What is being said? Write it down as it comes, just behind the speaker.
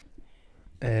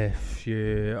If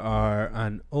you are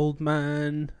an old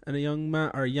man and a young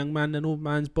man, or a young man in an old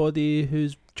man's body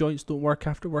whose joints don't work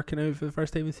after working out for the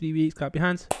first time in 3 weeks, clap your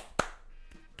hands.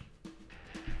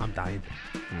 I'm dying.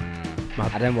 My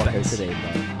I didn't work out bits. today,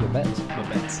 but your bits. My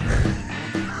bits.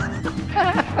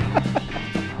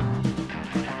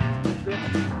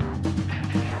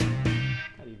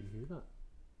 Can't even hear that.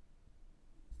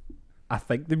 I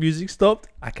think the music stopped.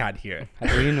 I can't hear it. I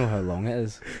don't even know how long it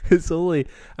is. It's only,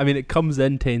 I mean, it comes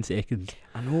in 10 seconds.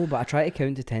 I know, but I try to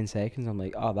count to 10 seconds. I'm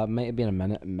like, oh, that might have been a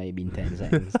minute. It might have been 10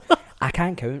 seconds. I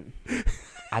can't count.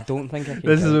 I don't think I can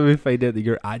This is count. when we find out that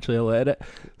you're actually illiterate.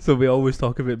 So we always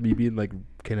talk about me being like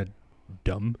kind of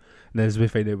dumb, and then as we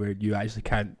find out where you actually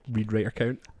can't read, write, or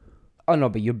count. Oh, no,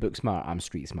 but you're book smart. I'm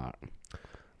street smart.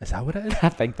 Is that what it is? I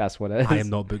think that's what it is. I am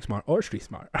not book smart or street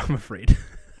smart, I'm afraid.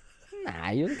 Nah,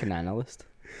 you're like an analyst.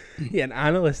 Yeah, an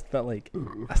analyst, but like,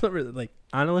 that's not really like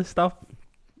analyst stuff,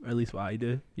 or at least what I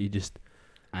do. You just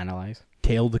Analyze.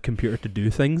 tell the computer to do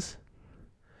things,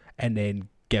 and then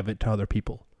give it to other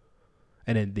people.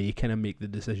 And then they kind of make the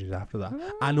decisions after that.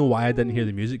 I know why I didn't hear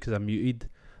the music, because I muted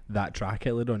that track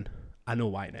earlier on. I know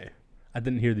why now. I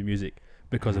didn't hear the music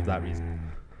because of that reason.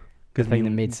 Because Thing that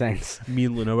made sense. me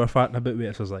and Luna were farting a bit with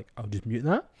it, so I was like, I'll just mute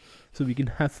that so we can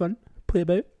have fun, play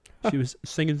about. She was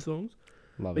singing songs.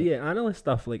 Love But it. yeah, analyst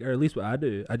stuff, like, or at least what I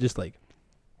do, I just like,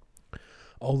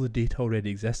 all the data already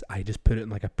exists, I just put it in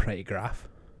like a pretty graph.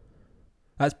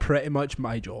 That's pretty much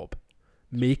my job.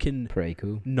 Making Pretty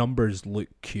cool. numbers look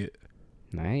cute.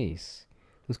 Nice.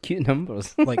 Those cute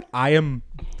numbers. Like, I am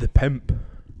the pimp,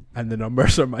 and the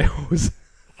numbers are my hose.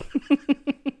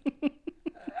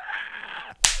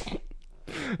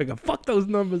 I can fuck those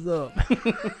numbers up.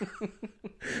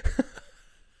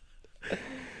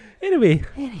 Anyway.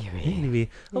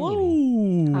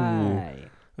 Hello. Hi.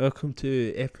 Welcome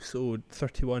to episode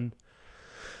 31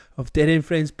 of Dead End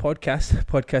Friends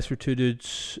podcast for two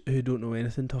dudes who don't know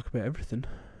anything, talk about everything.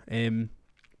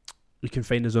 You can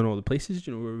find us on all the places.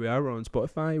 You know where we are. We're on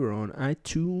Spotify. We're on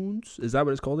iTunes. Is that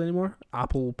what it's called anymore?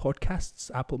 Apple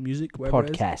Podcasts, Apple Music, whatever it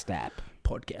is. Podcast app.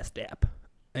 Podcast app.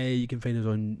 You can find us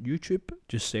on YouTube.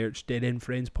 Just search Dead End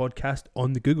Friends Podcast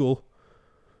on the Google,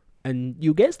 and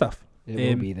you'll get stuff. It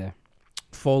will be there.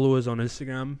 Follow us on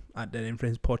Instagram at Dead End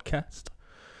Friends Podcast,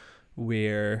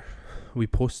 where we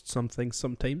post something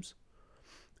sometimes.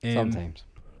 Sometimes.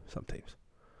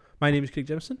 My name is Craig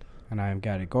Jemison. And I am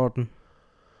Gary Gordon.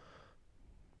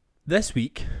 This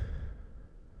week,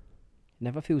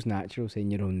 Never feels natural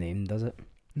saying your own name, does it?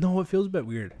 no, it feels a bit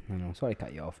weird. I know, sorry to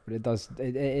cut you off, but it does.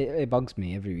 It bugs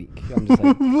me every week. I'm just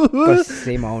like, gotta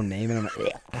say my own name, and I'm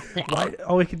like, Why?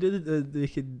 Oh, we could do it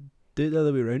the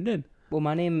other way around then. well,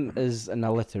 my name is an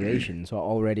alliteration, so I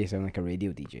already sound like a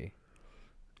radio DJ.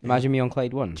 Imagine me on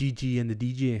Clyde 1. GG and the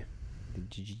DJ. The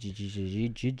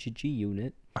G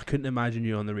unit. I couldn't imagine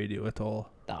you on the radio at all.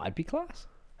 That'd be class.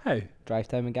 How? Drive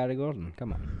Time with Gary Gordon.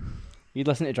 Come on. You'd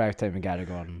listen to Drive Time with Gary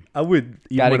Gordon. I would.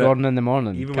 Gary Gordon in the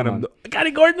morning. Even Come when on. I'm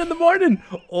Gary Gordon in the morning.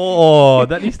 Oh,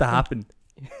 that needs to happen.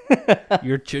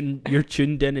 You're tuned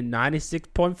in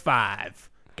 96.5.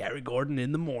 Gary Gordon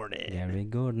in the morning. Gary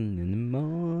Gordon in the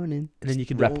morning. And then you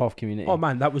can rip off Community. Oh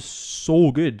man, that was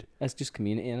so good. It's just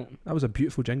Community, innit? That was a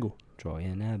beautiful jingle. Troy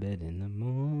and Abbott in the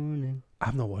morning.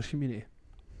 I've not watched Community.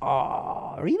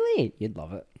 Oh, really? You'd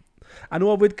love it. I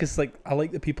know I would, because like I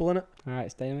like the people in it. Alright,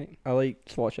 it's dynamite. I like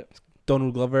Just watch it.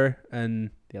 Donald Glover and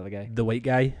The other guy. the white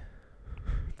guy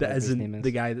that Whatever his name isn't is.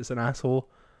 the guy that's an asshole.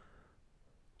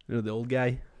 You know, the old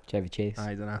guy. Chevy Chase.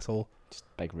 He's an asshole. Just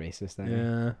big racist, isn't he?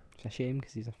 Yeah. It's a shame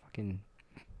because he's a fucking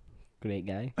great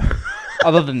guy.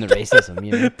 Other than the racism,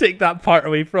 you know. Take that part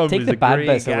away from him. Take He's the a bad great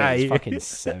bits guy. away. It's fucking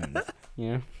sound.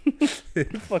 You know.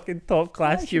 Fucking top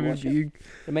class I should human watch it. being.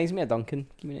 Reminds me of Duncan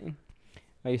Community.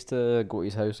 I used to go to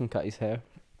his house and cut his hair.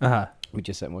 Uh-huh. We'd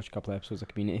just sit and watch a couple of episodes of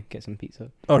Community, get some pizza.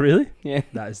 Oh, really? Yeah.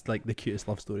 That is like the cutest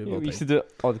love story of Yeah, all we time. used to do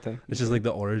it all the time. It's just like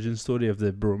the origin story of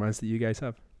the bromance that you guys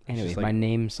have. Anyway, just like- my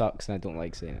name sucks and I don't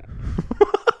like saying it.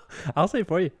 I'll say it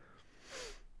for you.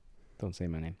 Don't say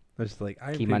my name. I'm just like,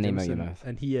 I'm Keep my name out your Jameson, mouth.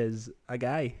 and he is a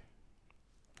guy.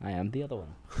 I am the other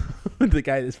one. The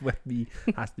guy that's with me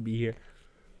has to be here.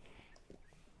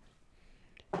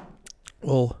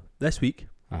 Well, this week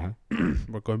Uh-huh.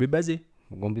 we're going to be busy.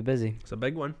 We're going to be busy. It's a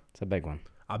big one. It's a big one.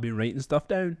 I've been writing stuff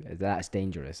down. That's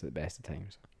dangerous at the best of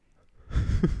times.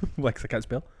 Like, 'cause I can't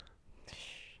spell.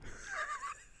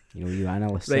 You know, you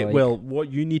analysts are Right, like, well,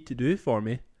 what you need to do for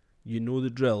me, you know the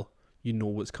drill. You know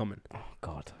what's coming. oh,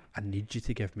 God. I need you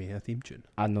to give me a theme tune.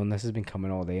 I've known this has been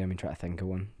coming all day. I've been trying to think of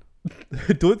one.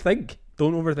 Don't think.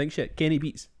 Don't overthink shit. Kenny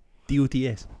Beats.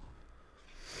 DOTS.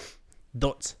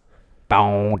 Dots.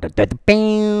 Boom, da, da, da,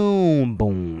 boom,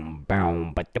 boom,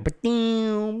 boom, ba, da, ba,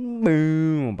 doom,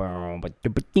 boom, boom, ba, da,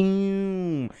 ba,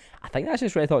 doom. I think that's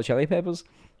just Red Hot Chili Peppers.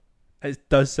 It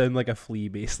does sound like a Flea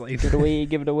bass line. Give it away,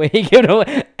 give it away, give it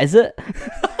away. Is it?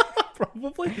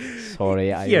 Probably.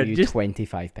 Sorry, I Here, owe you just-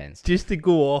 25 pence. Just to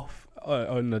go off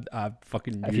on a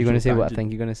fucking. If you're going to say what I tangent.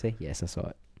 think you're going to say, yes, I saw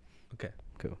it. Okay.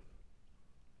 Cool.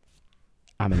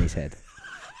 I'm in his head.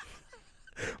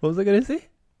 What was I gonna say?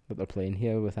 That they're playing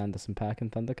here with Anderson .Paak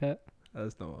and Thundercat.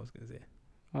 That's not what I was gonna say.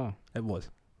 Oh. It was.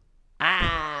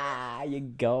 Ah, you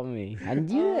got me. I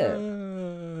knew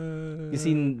it. You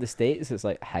seen the States? It's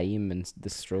like Haim and the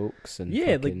Strokes and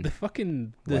Yeah, fucking,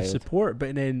 like the Wild. support,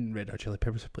 but then Red Hot Chili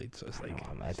Peppers have played, so it's like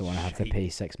I don't want to have to shite. pay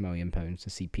 £6 million to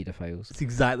see paedophiles, It's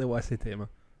exactly what I said to Emma.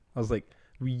 I was like,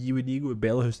 you would need to go to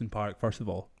Bellahouston Park first of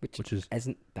all, which is,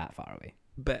 isn't that far away.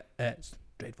 but it's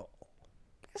dreadful.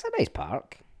 It's a nice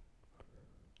park.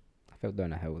 I fell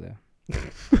down a hill there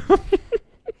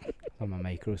on my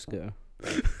micro scooter.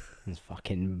 It's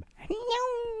fucking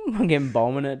I'm getting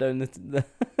bombing it down the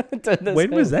down this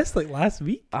When was hill. this? Like last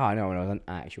week? Oh no, when I was an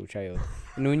actual child.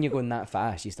 You know when you're going that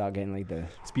fast, you start getting like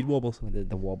Speed wobbles.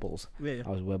 the wobbles. Yeah. I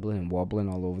was wibbling and wobbling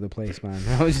all over the place, man.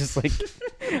 I was just like,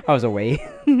 I was away.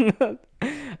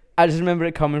 I just remember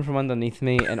it coming from underneath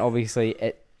me, and obviously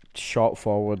it shot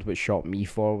forward, which shot me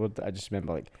forward. I just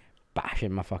remember like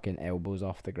bashing my fucking elbows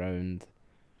off the ground.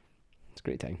 It's a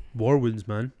great time. War wounds,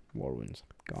 man. War wounds.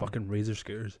 Gone. Fucking razor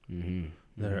scooters. Mm-hmm.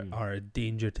 They are a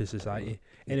danger to society.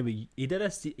 Anyway, he did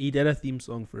a theme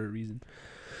song for a reason.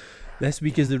 This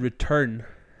week is the return.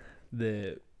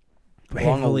 The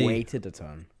Long heavily- awaited a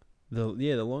turn. the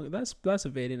long. That's a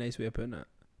very nice way of putting it.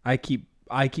 I keep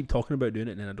talking about doing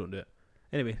it and then I don't do it.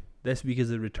 Anyway, this week is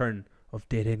the return of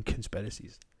Dead End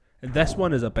Conspiracies, and this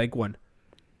one is a big one.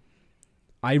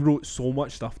 I wrote so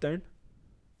much stuff down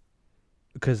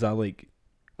because I don't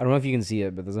know if you can see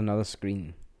it, but there's another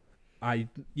screen.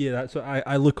 that's what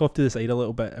I look off to the side a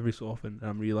little bit every so often, and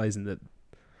I'm realizing that,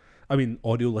 I mean,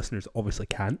 audio listeners obviously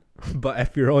can't, but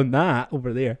if you're on that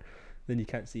over there, then you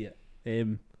can't see it.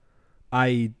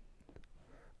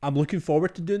 I'm looking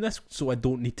forward to doing this, so I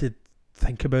don't need to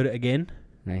think about it again,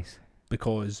 Nice.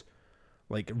 because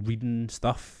like reading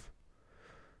stuff,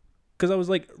 because I was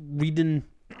like reading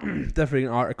different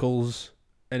articles,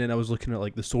 and then I was looking at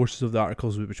like the sources of the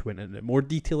articles which went into more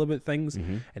detail about things.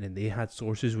 Mm-hmm. And then they had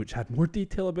sources which had more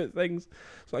detail about things.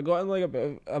 So I got in like a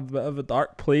bit of a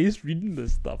dark place reading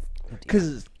this stuff.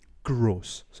 Because it's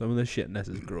gross. Some of the shit in this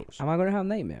is gross. Am I going to have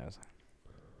nightmares?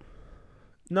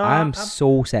 No, I'm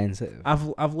so sensitive.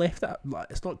 I've left it.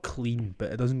 It's not clean,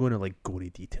 but it doesn't go into like gory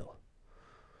detail.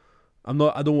 I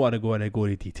don't want to go into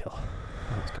gory detail.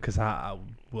 Because I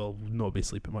will not be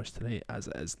sleeping much tonight as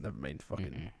it is. Never mind fucking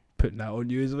Mm-mm. putting that on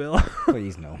you as well.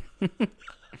 Please no.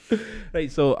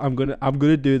 Right, so I'm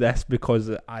gonna do this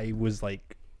because I was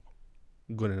like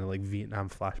going into like Vietnam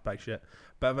flashback shit.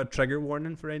 Bit of a trigger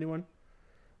warning for anyone.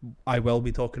 I will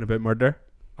be talking about murder.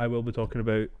 I will be talking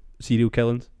about serial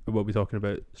killings. I will be talking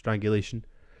about strangulation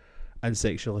and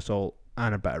sexual assault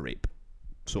and a bit of rape.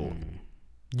 So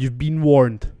you've been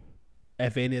warned.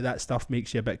 If any of that stuff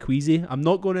makes you a bit queasy, I'm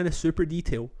not going into super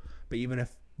detail, but even if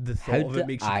the How thought of do it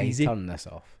makes you I queasy, turn this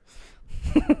off?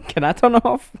 Can I turn it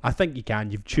off? I think you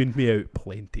can. You've tuned me out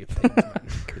plenty of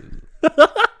times, man.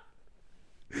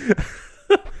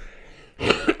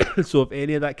 So if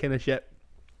any of that kind of shit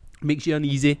makes you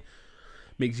uneasy,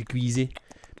 makes you queasy,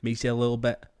 makes you a little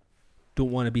bit don't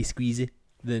want to be squeezy,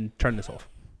 then turn this off.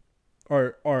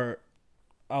 Or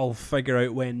I'll figure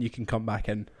out when you can come back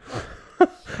in.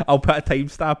 I'll put a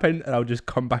timestamp in and I'll just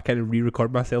come back in and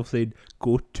re-record myself saying,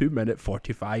 go 2 minute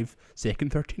 45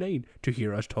 second 39 to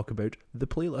hear us talk about the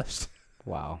playlist.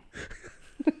 Wow.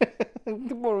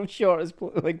 The world's shortest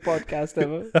podcast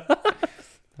ever.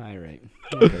 Alright.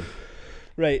 Okay.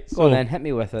 Right, Go so on then, hit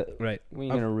me with it. right, What are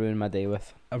you going to ruin my day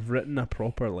with? I've written a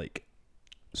proper like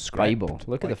script. Bible.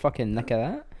 Look at the fucking nick of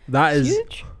that. That It's is,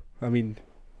 huge. I mean,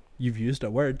 you've used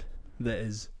a word that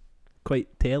is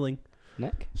quite telling.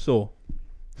 Nick? So,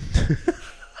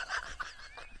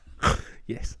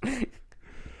 yes.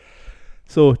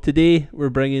 So today we're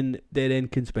bringing Dead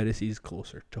End Conspiracies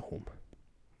closer to home.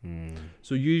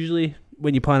 So usually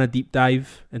when you plan a deep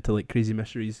dive into like crazy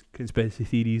mysteries, conspiracy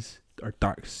theories, or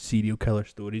dark serial killer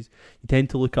stories, you tend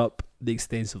to look up the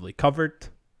extensively covered,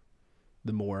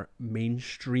 the more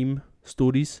mainstream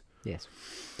stories Yes.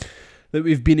 that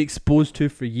we've been exposed to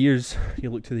for years.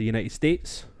 You look to the United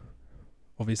States,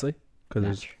 obviously, because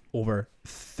there's over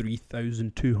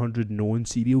 3,200 known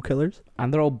serial killers.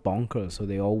 And they're all bonkers, so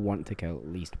they all want to kill at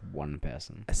least one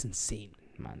person. That's insane.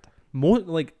 Man.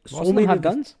 like Most so of them many have of the,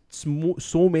 guns.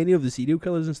 so many of the serial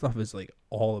killers and stuff is like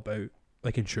all about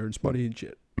like insurance money and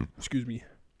shit. Excuse me.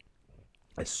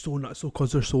 It's so nuts, so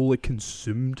because they're so like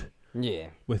consumed Yeah.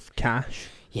 with cash.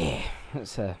 Yeah.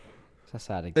 It's a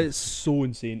sad example. It's so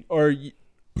insane. Or you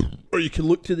can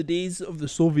look to the days of the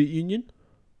Soviet Union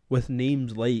with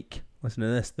names like, listen to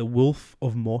this, the Wolf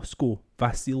of Moscow,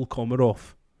 Vasil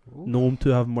Komarov, known to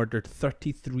have murdered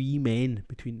 33 men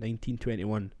between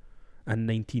 1921 and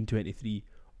 1923.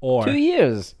 Or 2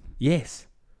 years. yes.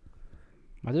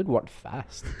 My dude worked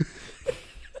fast.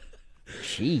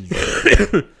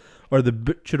 Jeez. Or the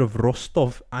Butcher of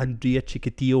Rostov, Andrei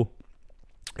Chikatilo,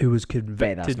 who was Bet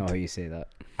convicted. that's not how you say that.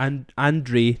 And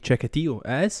Andrei Chikatilo,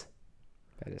 it is?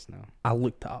 Bet it's not. I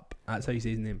looked it up. That's how you say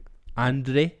his name.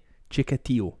 Andrei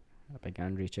Chikatilo. A big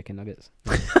Andre chicken nuggets.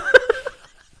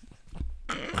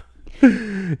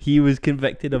 He was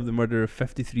convicted of the murder of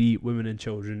 53 women and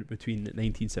children between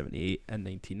 1978 and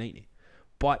 1990.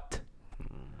 But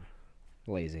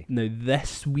Lazy. now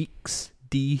this week's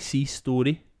DC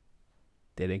story,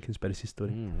 Dead End Conspiracy story,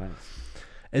 Thanks.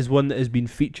 is one that has been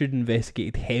featured and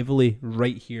investigated heavily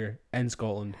right here in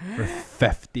Scotland for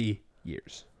 50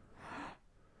 years.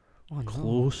 Oh, no.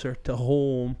 Closer to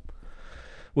home,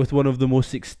 with one of the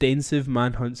most extensive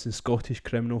manhunts in Scottish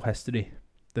criminal history.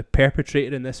 The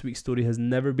perpetrator in this week's story has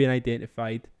never been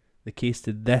identified. The case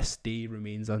to this day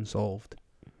remains unsolved.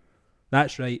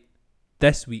 That's right.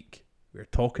 This week, we're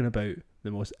talking about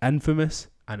the most infamous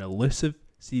and elusive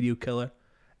serial killer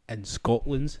in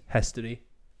Scotland's history.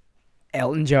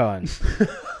 Elton John.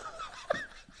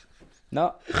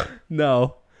 No.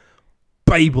 No.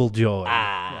 Bible John.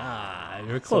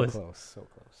 You're close. So close. So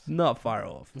close. Not far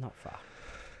off. Not far.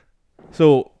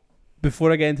 So,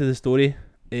 before I get into the story,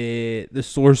 the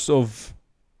source of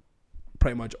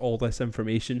pretty much all this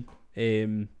information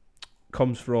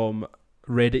comes from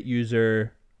Reddit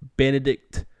user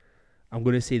Benedict. I'm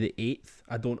going to say the 8th.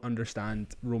 I don't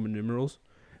understand Roman numerals.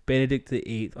 Benedict the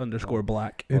 8th _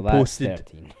 black, who Well, that's posted.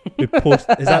 13.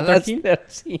 Is that 13?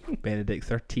 That's 13. Benedict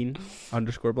 13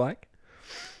 _ black.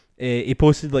 He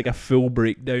posted like a full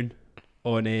breakdown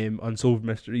on Unsolved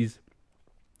Mysteries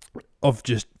of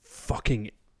just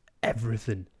fucking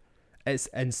everything. It's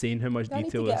insane how much Do I need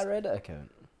detail to get is. a Reddit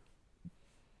account?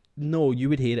 No, you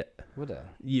would hate it. Would I?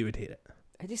 You would hate it.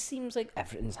 It just seems like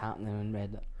everything's happening on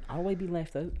Reddit. I'll I be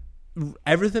left out?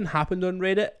 Everything happened on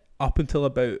Reddit up until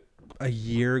about a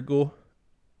year ago,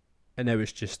 and now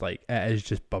it's just like, it is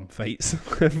just bum fights.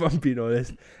 If I'm being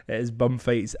honest, it is bum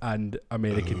fights and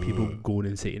American people going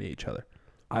insane at each other.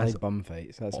 I That's like bum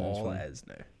fights. That sounds all fun. it is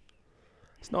now.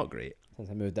 It's not great. Since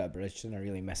I moved out of Bridgeton, I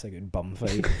really miss a good bum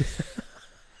fight.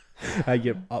 I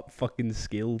get up fucking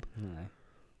skilled. Aye.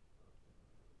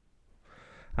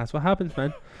 That's what happens,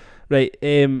 man. Right.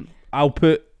 I'll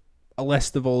put a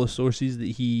list of all the sources that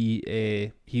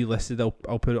he listed.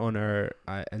 I'll put it on our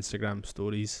Instagram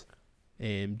stories.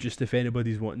 Just if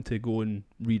anybody's wanting to go and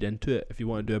read into it, if you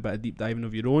want to do a bit of deep diving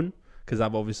of your own, because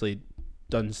I've obviously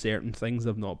done certain things.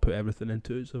 I've not put everything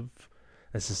into it. So if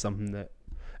this is something that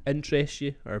interests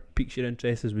you or piques your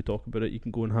interest as we talk about it, you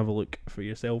can go and have a look for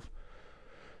yourself.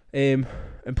 And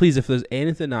please, if there's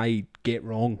anything I get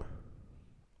wrong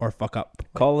or fuck up,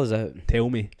 Call us out. tell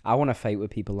me. I want to fight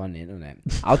with people on the internet.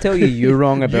 I'll tell you you're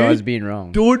wrong about You us being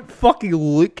wrong. Don't fucking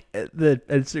look at the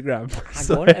Instagram. I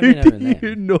So go on every now how and do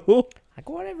you know? I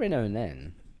go on every now and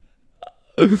then.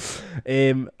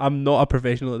 I'm not a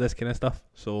professional at this kind of stuff,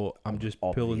 so I'm just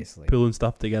Obviously. pulling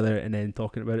stuff together and then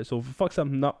talking about it. So if we fuck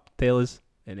something up, tell us,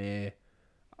 and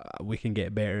we can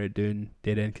get better at doing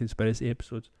Dead End Conspiracy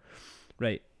episodes.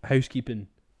 Right, housekeeping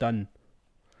done.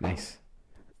 Nice.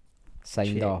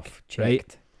 Signed Check, off. right?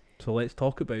 Checked. So let's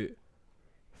talk about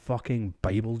fucking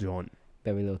Bible John.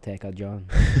 Biblioteca John.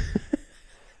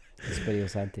 Spirito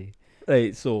Santi.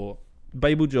 Right, so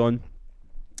Bible John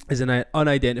is an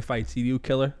unidentified serial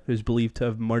killer who's believed to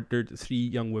have murdered 3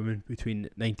 young women between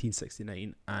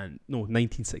 1968 and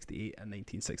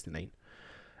 1969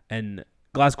 in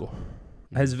Glasgow.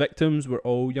 His victims were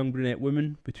all young brunette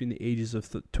women between the ages of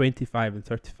 25 and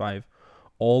 35,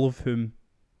 all of whom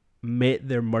met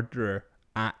their murderer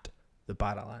at the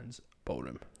Barrowlands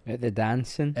Ballroom. At the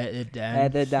dancing. At the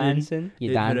dancing.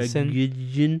 You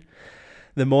dancing.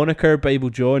 The moniker Bible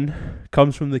John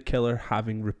comes from the killer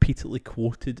having repeatedly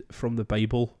quoted from the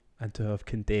Bible and to have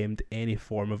condemned any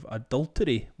form of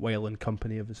adultery while in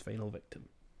company of his final victim.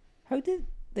 How did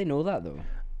they know that though?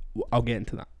 I'll get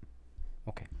into that.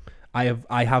 Okay. I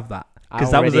have that I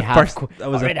because that was the already first. have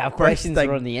That was already the have first questions thing.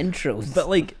 on the intros. But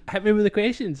like, hit me with the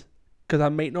questions because I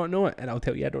might not know it, and I'll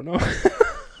tell you I don't know.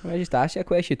 I just asked you a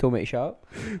question. You told me to shut up.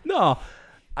 No,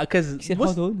 Because He said,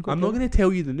 hold on. I'm not going to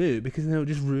tell you the new because then it'll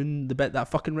just ruin the bit that I've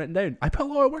fucking written down. I put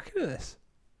a lot of work into this.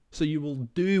 So you will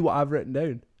do what I've written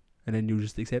down. And then you'll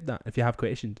just accept that. If you have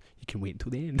questions, you can wait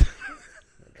until the end.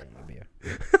 Drink my beer.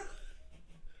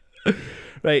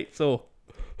 Right, so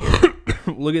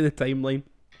look at the timeline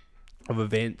of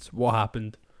events. What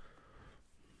happened?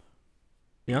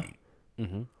 Yeah?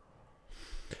 Mm-hmm.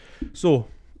 So,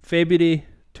 February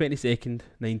 22nd,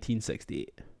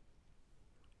 1968.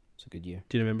 It's a good year.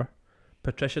 Do you remember?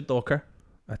 Patricia Docker,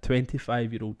 a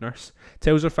 25-year-old nurse,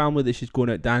 tells her family that she's going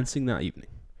out dancing that evening.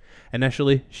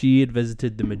 Initially, she had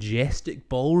visited the Majestic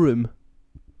Ballroom.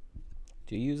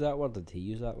 Do you use that word? Did he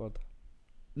use that word?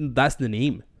 That's the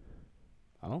name.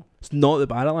 Oh. It's not the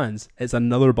Barrowlands. It's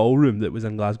another ballroom that was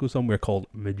in Glasgow somewhere called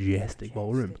Majestic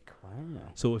Ballroom. Wow.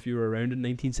 So if you were around in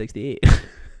 1968,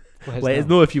 Let let us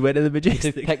know if you went to the Take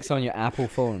Majestic. pics on your Apple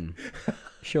phone.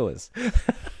 Show us.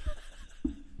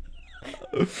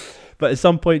 But at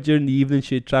some point during the evening,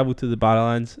 she had travelled to the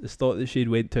Barrowlands. It's thought that she had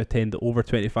went to attend the Over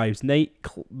 25s night,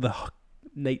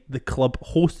 the club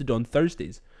hosted on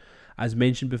Thursdays. As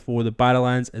mentioned before, the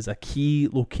Barrowlands is a key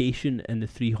location in the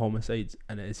 3 homicides,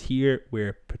 and it is here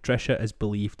where Patricia is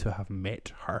believed to have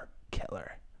met her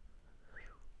killer.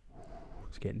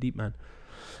 It's getting deep, man.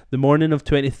 The morning of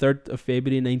 23rd of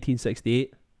February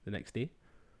 1968, the next day,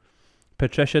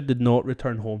 Patricia did not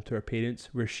return home to her parents,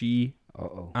 where she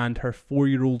and her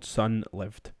 4-year-old son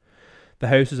lived. The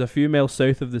house is a few miles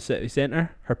south of the city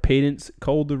centre. Her parents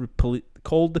called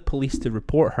the police to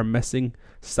report her missing,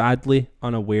 sadly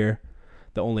unaware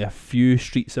that only a few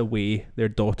streets away their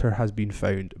daughter has been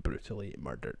found brutally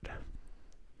murdered.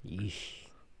 Yeesh.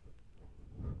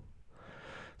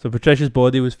 So Patricia's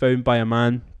body was found by a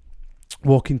man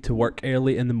walking to work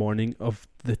early in the morning of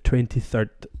the 23rd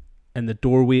in the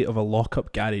doorway of a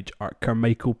lock-up garage at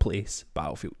Carmichael Place,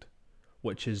 Battlefield,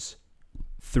 which is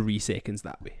 3 seconds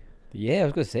that way. Yeah, I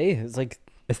was going to say, it's like...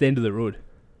 It's the end of the road.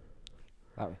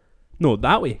 That way. No,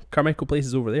 that way. Carmichael Place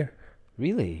is over there.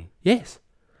 Really? Yes.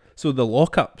 So the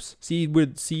lockups, see where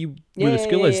the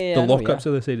school is. yeah, The I know, lockups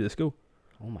are the other side of the school.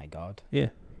 Oh my god. Yeah,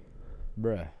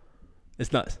 Bruh.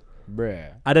 it's nuts.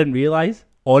 Bruh. I didn't realise.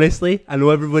 Honestly, I know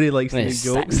everybody likes to make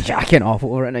jokes. Jacking off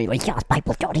over it now. You're like, yes,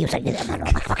 Bible God, he was like, oh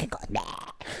my fucking god.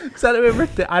 Cause I remember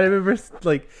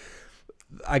like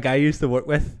a guy I used to work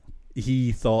with.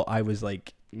 He thought I was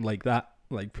like that,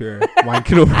 like pure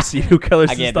wanking over serial killers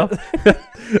and stuff.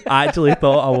 I actually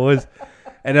thought I was,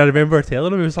 and I remember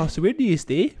telling him, he was like, "So where do you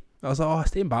stay?" I was like, "Oh, I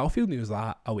stay in Battlefield." And he was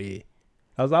like, "Away."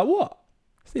 I was like, "What?"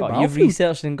 I stay in You've Battlefield.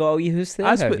 researched and got all you who's there.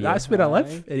 That's where I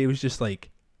live. And he was just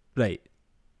like, "Right,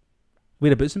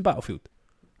 whereabouts in Battlefield?"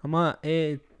 I'm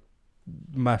like,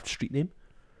 my street name.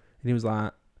 And he was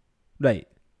like, "Right,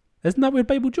 isn't that where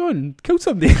Bible John killed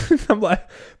somebody?" I'm like,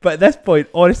 but at this point,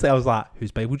 honestly, I was like,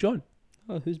 "Who's Bible John?"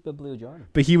 Oh, who's Biblio John?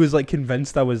 But he was like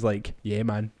convinced I was like, "Yeah,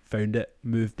 man, found it,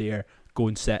 moved there, go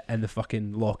and sit in the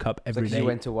fucking lockup every Like night." you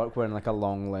went to work wearing like a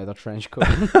long leather trench coat,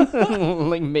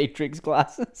 like Matrix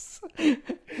glasses. Listen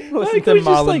Like, to it was just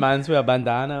Marlon like- Man's with a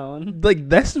bandana on. Like,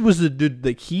 this was the dude,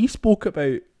 like, he spoke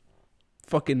about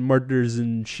fucking murders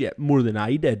and shit more than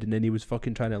I did, and then he was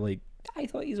fucking trying to like I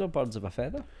thought these were birds of a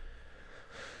feather.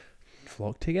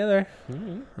 flock together.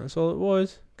 Mm-hmm. That's all it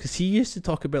was. Because he used to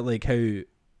talk about like how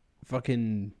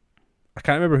fucking, I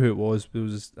can't remember who it was. It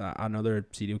was another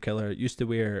serial killer. Used to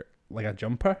wear like a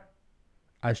jumper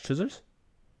as trousers,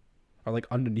 or like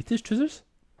underneath his trousers,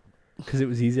 because it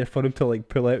was easier for him to like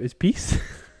pull out his piece.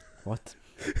 What?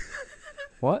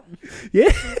 What?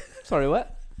 Yeah. Sorry,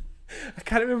 what? I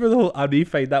can't remember the whole. I need to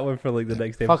find that one for like the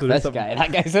next Fuck episode. or this something. guy.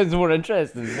 That guy sounds more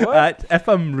interesting. What? If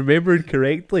I'm remembering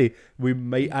correctly, we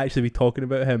might actually be talking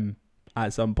about him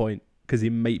at some point because he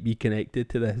might be connected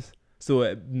to this. So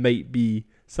it might be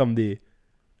somebody.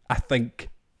 I think.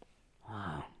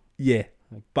 Wow. Yeah,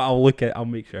 but I'll look at. I'll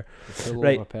make sure.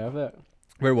 Right. Right. Pervert.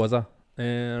 Where was I?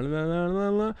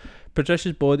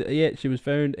 Patricia's body. Yeah, she was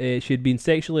found. She had been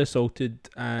sexually assaulted,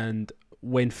 and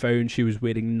when found, she was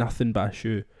wearing nothing but a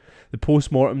shoe. The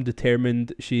post-mortem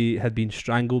determined she had been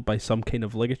strangled by some kind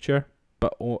of ligature,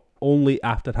 but only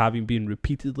after having been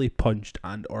repeatedly punched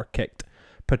and or kicked.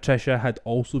 Patricia had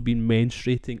also been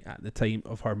menstruating at the time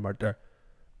of her murder.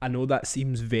 I know that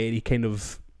seems very kind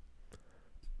of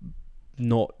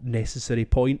not necessary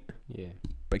point, Yeah.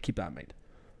 but keep that in mind.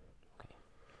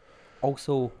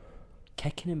 Also,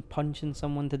 kicking and punching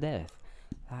someone to death.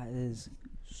 That is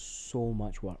so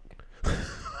much work.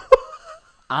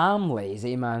 I'm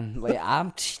lazy, man. Like,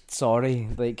 I'm sorry.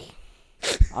 Like,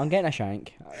 I'm getting a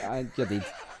shank. You did.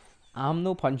 I'm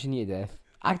no punching you to death.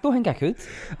 I don't think I could.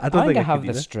 I don't think I I have could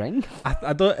the either. strength.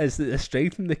 I don't. It's the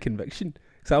strength and the conviction.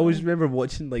 Because I always remember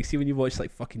watching, like, see when you watch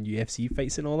like fucking UFC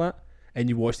fights and all that, and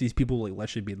you watch these people like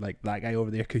literally being like, that guy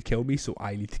over there could kill me, so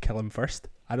I need to kill him first.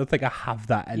 I don't think I have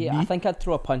that in Yeah, me. I think I'd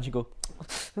throw a punch and go.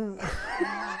 You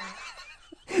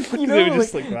know,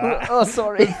 just like that. Oh,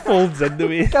 sorry. Folds into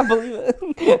me. I can't believe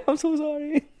it. I'm so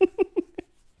sorry.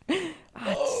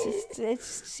 It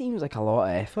just seems like a lot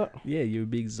of effort. Yeah, you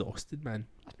would be exhausted, man.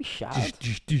 I'd be shattered.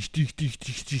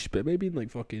 But maybe in like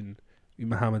fucking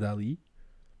Muhammad Ali.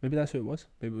 Maybe that's who it was.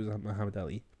 Maybe it was Muhammad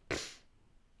Ali.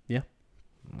 Yeah.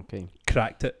 Okay.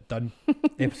 Cracked it. Done.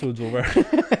 Episode's over.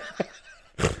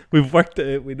 We've worked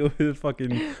it out. We know who the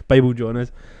fucking Bible John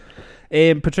is.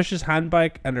 Patricia's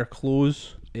handbag and her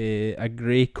clothes, a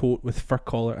grey coat with fur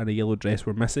collar and a yellow dress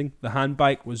were missing. The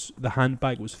handbag was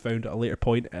found at a later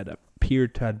point and it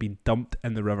appeared to have been dumped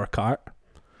in the river cart,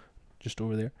 just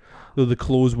over there. Though the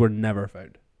clothes were never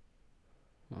found.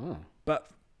 Oh. But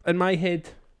in my head,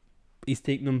 he's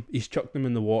chucked them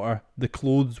in the water. The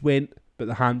clothes went, but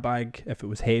the handbag, if it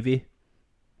was heavy,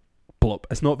 blop.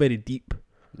 It's not very deep.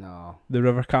 No. The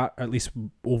river cart, at least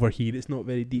over here, it's not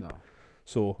very deep. No.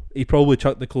 So he probably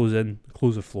chucked the clothes in. The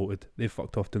clothes have floated. They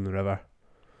fucked off down the river.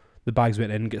 The bags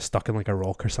went in and get stuck in like a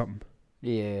rock or something.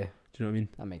 Yeah. Do you know what I mean?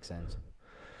 That makes sense.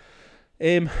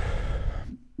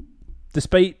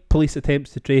 Despite police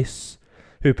attempts to trace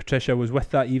who Patricia was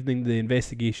with that evening, the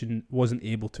investigation wasn't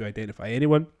able to identify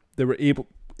anyone. They were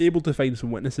able to find some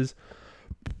witnesses.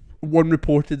 One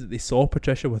reported that they saw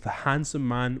Patricia with a handsome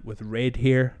man with red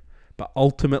hair, but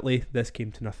ultimately this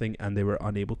came to nothing and they were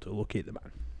unable to locate the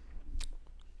man.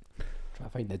 Try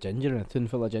to find the ginger in a tin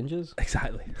full of gingers.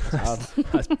 Exactly. That's hard.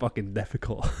 That's fucking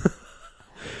difficult.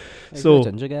 So,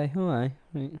 ginger guy. Oh, aye.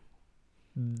 Right.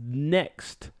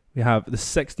 Next, we have the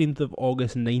 16th of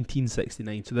August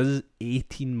 1969. So this is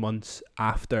 18 months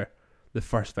after the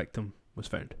first victim was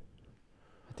found.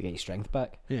 Have to get your strength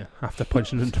back. Yeah, after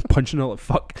punching all the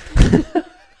fuck.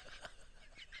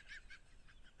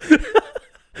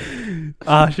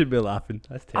 I should be laughing.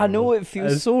 That's terrible. I know, it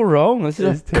feels so wrong. This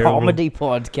is a terrible. comedy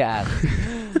podcast.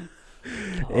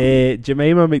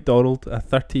 Jemima McDonald, a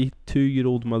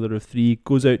 32-year-old mother of three,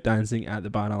 goes out dancing at the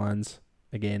Barrowlands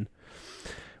again.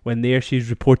 When there,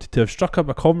 she's reported to have struck up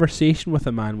a conversation with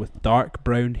a man with dark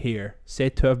brown hair,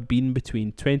 said to have been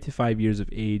between 25 years of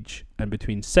age and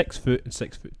between 6 foot and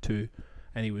 6'2",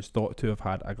 and he was thought to have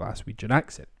had a Glaswegian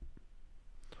accent.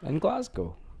 In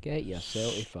Glasgow. Get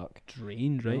yourself a fuck.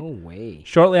 Strange, right? No way.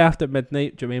 Shortly after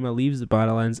midnight, Jemima leaves the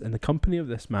Barrowlands in the company of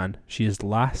this man. She is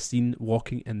last seen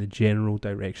walking in the general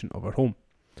direction of her home.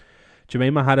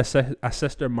 Jemima had a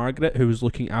sister, Margaret, who was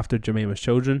looking after Jemima's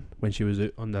children when she was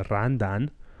out on the Randan.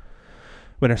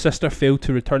 When her sister failed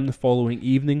to return the following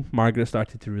evening, Margaret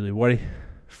started to really worry.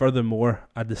 Furthermore,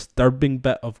 a disturbing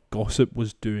bit of gossip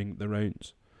was doing the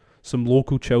rounds. Some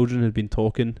local children had been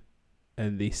talking,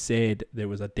 and they said there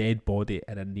was a dead body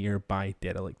in a nearby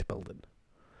derelict building.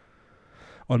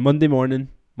 On Monday morning,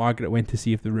 Margaret went to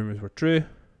see if the rumours were true.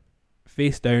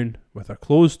 Face down, with her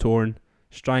clothes torn,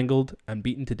 strangled and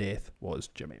beaten to death was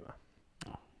Jemima.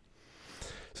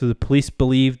 So the police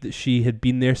believed that she had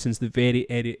been there since the very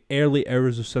early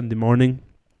hours of Sunday morning.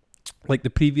 Like the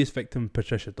previous victim,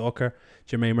 Patricia Docker,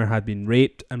 Jemima had been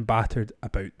raped and battered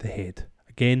about the head.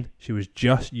 Again, she was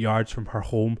just yards from her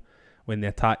home when the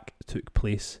attack took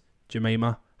place.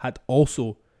 Jemima had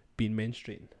also been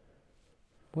menstruating.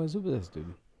 What is up with this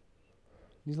dude?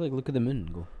 He's like, look at the moon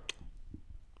and go.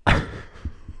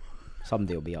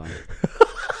 Someday will be on.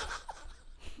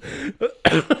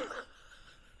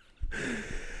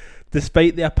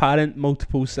 Despite the apparent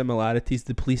multiple similarities,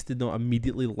 the police did not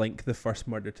immediately link the first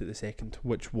murder to the second,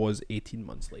 which was 18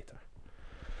 months later.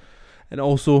 And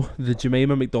also, the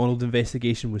Jemima McDonald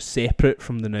investigation was separate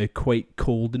from the now quite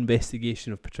cold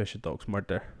investigation of Patricia Dock's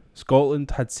murder.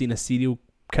 Scotland had seen a serial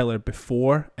killer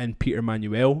before in Peter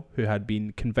Manuel, who had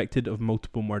been convicted of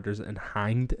multiple murders and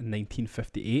hanged in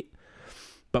 1958.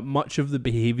 But much of the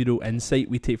behavioural insight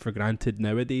we take for granted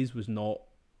nowadays was not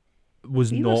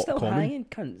still common. hanging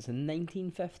cunts in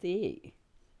 1958.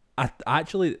 I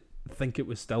actually think it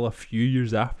was still a few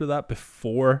years after that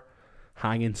before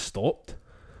hanging stopped.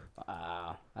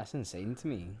 Wow, that's insane to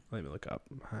me. Let me look up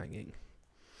hanging.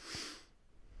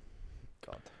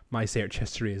 God. My search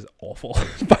history is awful,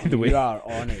 by the way. You are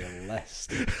on a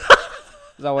list. Is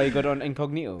that why you got on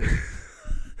incognito?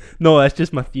 No, that's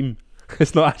just my theme.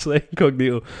 It's not actually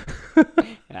incognito.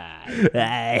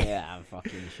 Yeah, I'm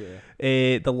fucking sure.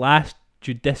 The last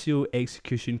judicial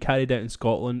execution carried out in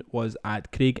Scotland was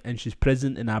at Craig Inch's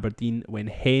prison in Aberdeen when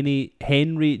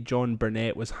Henry John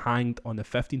Burnett was hanged on the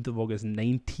 15th of August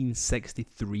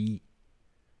 1963.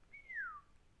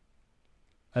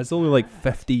 That's only like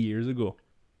 50 years ago.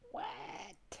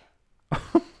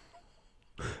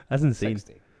 That's insane.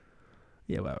 60.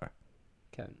 Yeah, whatever.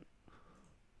 Count.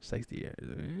 60 years.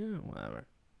 Yeah, whatever.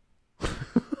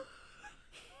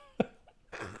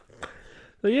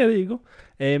 So yeah, there you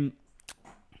go.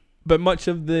 But much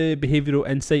of the behavioural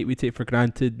insight we take for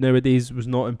granted nowadays was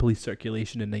not in police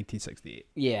circulation in 1968.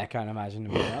 Yeah, I can't imagine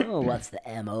them being like, oh, what's the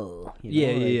MO? You know, Yeah,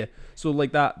 like, yeah. So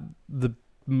like that, the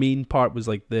main part was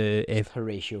like the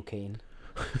Horatio Kane.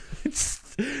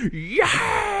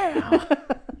 yeah.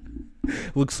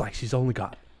 Looks like she's only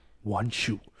got one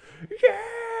shoe.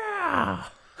 Yeah.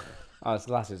 Oh, his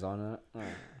glasses on it.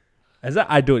 Oh. Is that?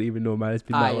 I don't even know, man. It's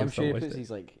been that long I'm since I sure watched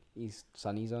because it. he's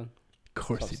sunnies on. Of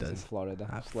course he Obviously he's does. in Florida.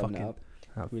 That Just living it fucking- up.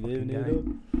 That We fucking live guy.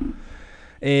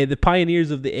 it up. The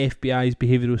pioneers of the FBI's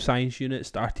behavioural science unit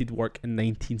started work in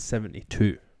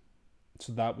 1972.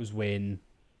 So that was when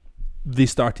they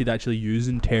started actually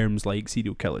using terms like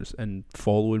serial killers and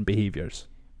following behaviours.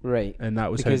 Right. And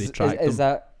that was Because how they tracked is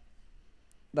them.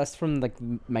 that's from like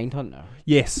Mindhunter,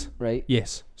 Yes, right?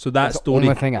 yes. So that That's the story...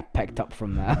 only thing I picked up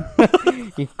from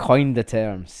that. He coined the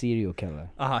term serial killer.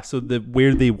 So the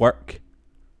where they work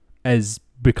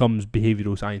becomes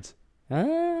behavioural science.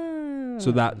 Ah.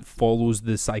 So that follows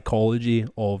the psychology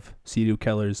of serial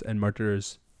killers and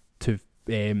murderers to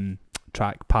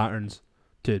track patterns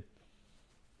to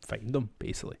find them,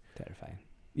 basically. Terrifying.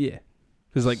 Yeah.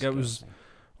 Because like it was... Disgusting.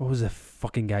 What was the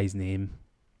fucking guy's name?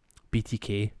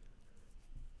 BTK.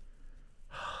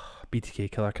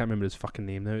 BTK killer. I can't remember his fucking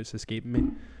name now. It's escaping me.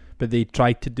 But they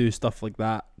tried to do stuff like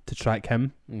that to track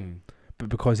him. Mm. But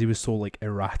because he was so like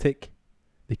erratic,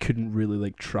 they couldn't really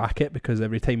like track it because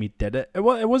every time he did it, it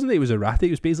wasn't that he was erratic.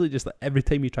 It was basically just that every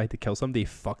time he tried to kill somebody, he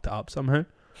fucked it up somehow.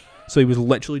 So he was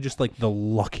literally just like the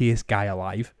luckiest guy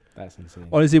alive. That's insane.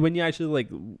 Honestly, when you actually like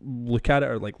look at it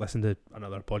or like listen to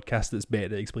another podcast that's better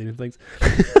at explaining things,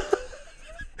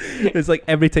 it's like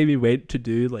every time he went to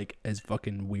do like his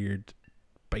fucking weird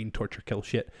bind, torture, kill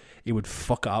shit, he would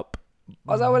fuck up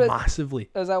Oh, is that what it- massively.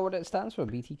 Is that what it stands for?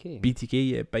 BTK? BTK,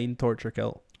 yeah, bind, torture,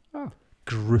 kill. Oh.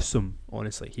 Gruesome,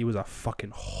 honestly. He was a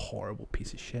fucking horrible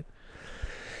piece of shit.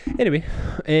 Anyway,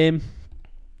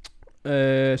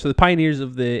 so the pioneers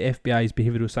of the FBI's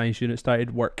behavioural science unit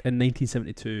started work in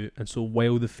 1972, and so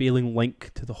while the failing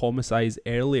link to the homicides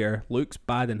earlier looks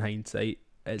bad in hindsight,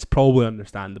 it's probably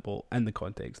understandable in the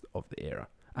context of the era,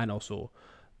 and also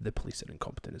the police are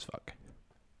incompetent as fuck.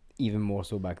 Even more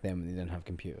so back then when they didn't have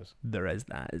computers. There is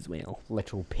that as well.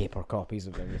 Literal paper copies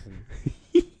of everything.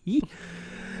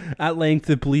 At length,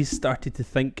 the police started to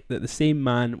think that the same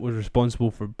man was responsible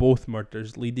for both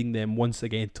murders, leading them once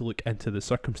again to look into the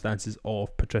circumstances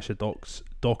of Patricia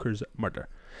Docker's murder.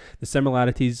 The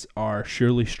similarities are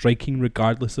surely striking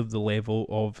regardless of the level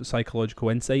of psychological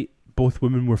insight. Both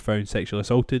women were found sexually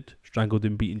assaulted, strangled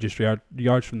and beaten just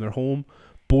yards from their home.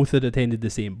 Both had attended the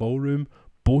same ballroom.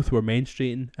 Both were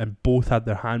menstruating, and both had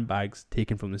their handbags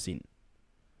taken from the scene.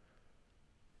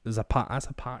 That's a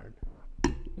pattern.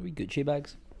 We Gucci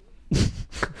bags.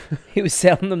 He was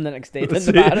selling them the next day. That's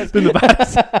In the it, in the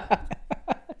Barras.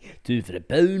 2 for the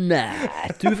pound, nah.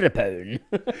 2 for the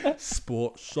pound.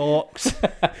 Sports socks.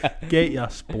 Get your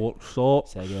sports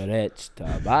socks. Cigarettes,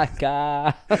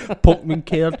 tobacco. Pokemon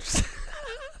cards.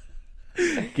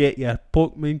 Get your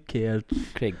Pokemon cards.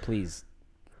 Craig, please.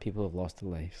 People have lost their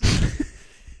lives.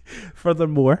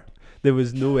 Furthermore, there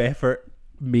was no effort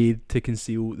made to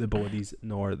conceal the bodies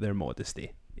nor their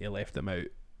modesty. He left them out.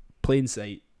 Plain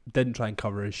sight. Didn't try and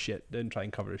cover his shit. Didn't try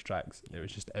and cover his tracks. It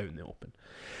was just out in the open.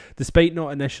 Despite not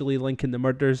initially linking the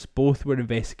murders, both were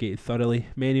investigated thoroughly.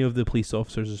 Many of the police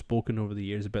officers have spoken over the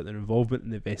years about their involvement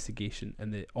in the investigation,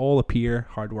 and they all appear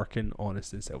hardworking,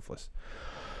 honest, and selfless,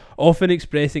 often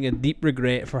expressing a deep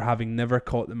regret for having never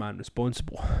caught the man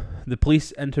responsible. The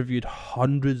police interviewed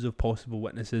hundreds of possible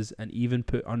witnesses and even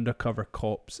put undercover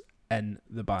cops in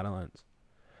the Barrowlands.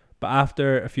 But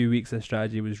after a few weeks, the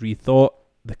strategy was rethought.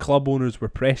 The club owners were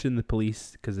pressuring the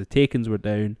police because the takings were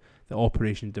down, the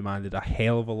operation demanded a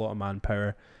hell of a lot of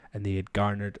manpower, and they had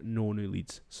garnered no new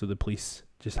leads, so the police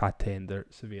just had to end their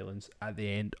surveillance at the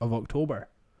end of October.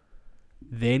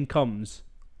 Then comes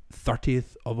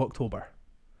 30th of October,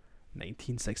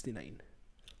 1969.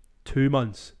 2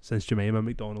 months since Jemima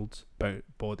McDonald's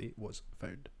body was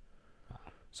found.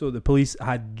 So the police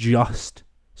had just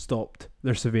stopped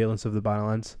their surveillance of the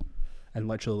Barrowlands, and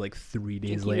literally like 3 days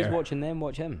He was later, watching them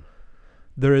watch him.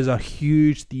 there is a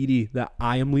huge theory that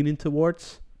I am leaning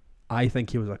towards. I think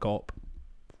he was a cop.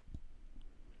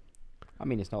 I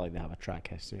mean, it's not like they have a track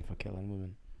history for killing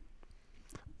women.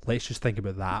 Let's just think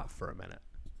about that for a minute.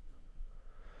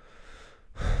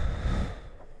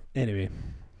 Anyway,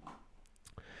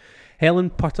 Helen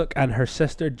Puttock and her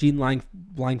sister Jean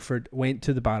Langford went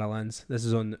to the Barrowlands. This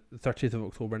is on the 30th of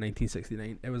October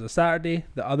 1969. It was a Saturday,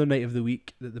 the other night of the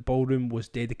week, that the ballroom was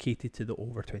dedicated to the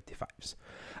over 25s.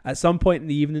 At some point in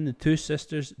the evening, the two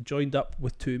sisters joined up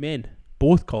with two men,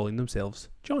 both calling themselves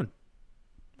John.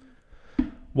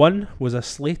 One was a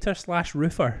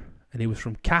slater/roofer, and he was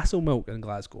from Castlemilk in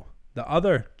Glasgow. The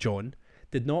other, John,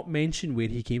 did not mention where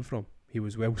he came from. He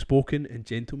was well-spoken and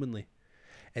gentlemanly.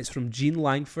 It's from Jean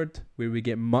Langford where we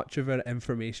get much of our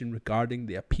information regarding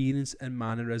the appearance and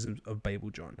mannerisms of Bible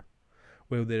John.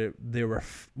 While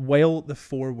while the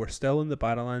four were still in the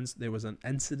Barrowlands, there was an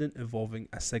incident involving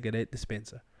a cigarette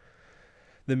dispenser.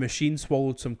 The machine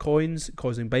swallowed some coins,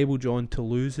 causing Bible John to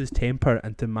lose his temper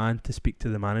and demand to speak to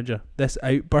the manager. This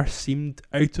outburst seemed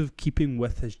out of keeping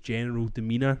with his general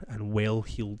demeanour and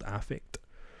well-heeled affect.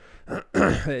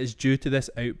 It is due to this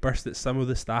outburst that some of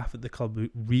the staff at the club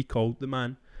recalled the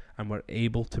man and were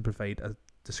able to provide a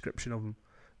description of him,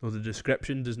 though the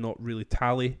description does not really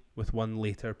tally with one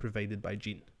later provided by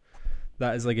Jean.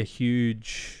 That is like a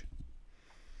huge,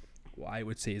 what I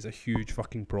would say is a huge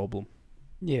fucking problem.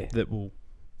 Yeah. That will,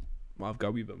 well, I've got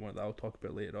a wee bit more that I'll talk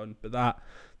about later on, but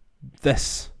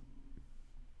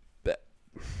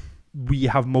we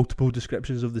have multiple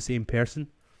descriptions of the same person.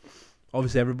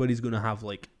 Obviously everybody's going to have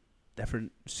like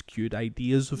different skewed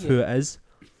ideas of who it is.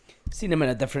 Seen him in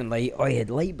a different light. Oh, he had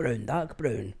light brown, dark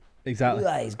brown, Exactly.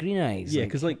 blue eyes, green eyes. Yeah,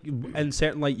 because like in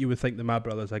certain light you would think that my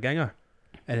brother's a ginger,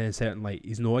 and in certain light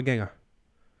he's not a ginger.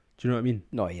 Do you know what I mean?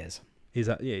 No, he is. He's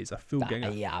a full ginger.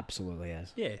 He absolutely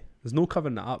is. Yeah, there's no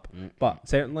covering that up. But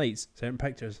certain lights, certain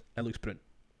pictures, it looks brown.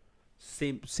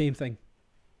 Same thing.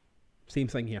 Same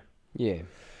thing here. Yeah.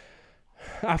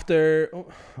 After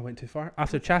I went too far.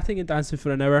 After chatting and dancing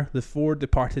for an hour, the four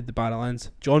departed the Barrowlands.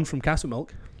 John from Castlemilk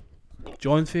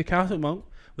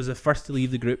was the first to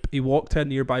leave the group. He walked to a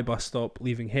nearby bus stop,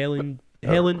 leaving Helen,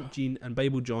 Jean, and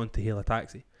Bible John to hail a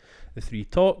taxi. The three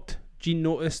talked. Jean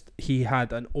noticed he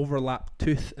had an overlapped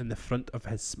tooth in the front of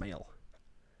his smile.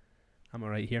 Am I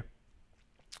right here?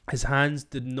 His hands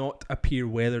did not appear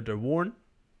weathered or worn.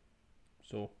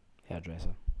 So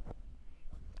Hairdresser.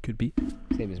 Could be.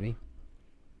 Same as me.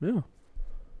 Yeah.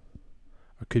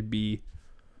 Or could be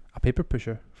a paper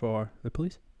pusher for the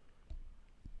police.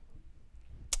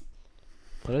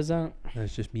 What is that?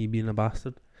 That's just me being a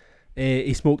bastard.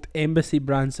 He smoked Embassy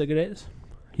brand cigarettes.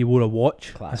 He wore a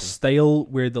watch, Classy. a style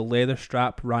where the leather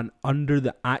strap ran under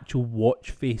the actual watch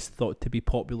face, thought to be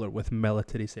popular with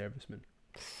military servicemen.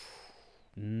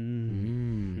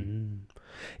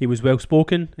 He was well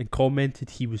spoken and commented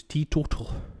he was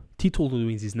teetotal. Teetotal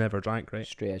means he's never drank, right?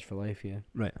 Straight edge for life, yeah.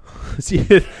 Right. See,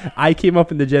 I came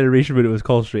up in the generation when it was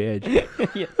called straight edge.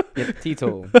 yeah,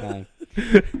 teetotal. Aye.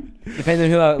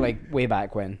 Depending on who, like, way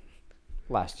back when.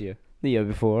 Last year. The year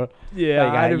before. Yeah,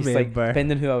 like, I used to, like, remember.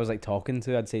 depending on who I was, like, talking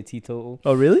to, I'd say teetotal.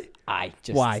 Oh, really? Aye,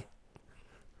 just... Why?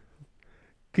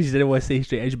 Because you didn't want to say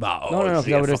straight edge, but No,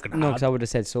 because I would have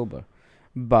said sober.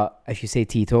 But if you say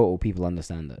teetotal, people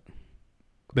understand it.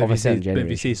 But of a certain if generation.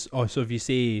 you say, so if you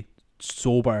say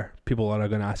sober, people are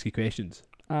going to ask you questions.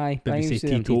 Aye. But if you say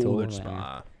teetotal, they're just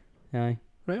aye. right,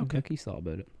 okay. Mickey's thought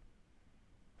about it.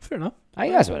 Fair enough. Aye,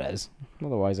 that's what it is.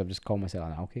 Otherwise, I've just called myself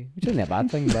an alky, which isn't a bad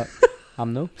thing, but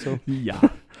I'm no, so... Yeah.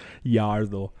 Yar,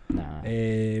 though. Nah.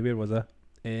 Where was I?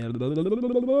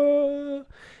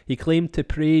 He claimed to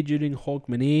pray during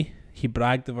Hogmanay. He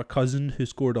bragged of a cousin who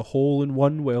scored a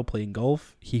hole-in-one while playing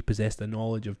golf. He possessed a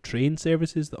knowledge of train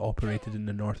services that operated in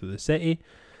the north of the city.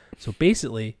 So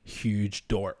basically, huge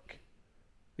dork.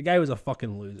 The guy was a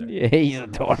fucking loser. Yeah, he's a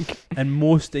dork. And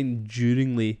most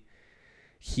enduringly,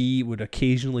 he would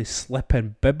occasionally slip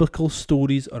in biblical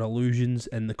stories or allusions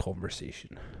in the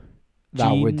conversation.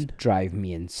 That would drive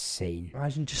me insane.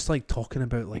 Imagine just like talking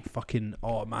about like fucking,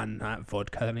 oh man, that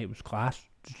vodka tonight was class.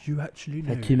 Did you actually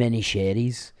know? Had too many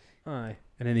sherries. Aye.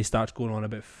 And then he starts going on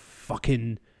about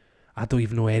fucking, I don't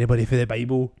even know anybody for the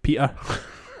Bible. Peter.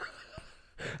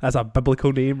 That's a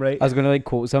biblical name, right? I was going to like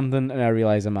quote something and I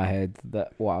realised in my head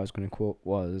that what I was going to quote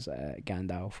was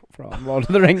Gandalf from Lord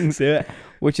of the Rings. Do it.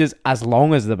 Which is as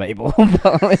long as the Bible.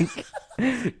 But like,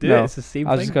 No, it's the same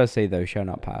I was thing. just going to say thou shalt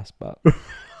not pass, but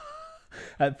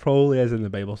It probably is in the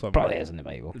Bible somewhere. probably is in the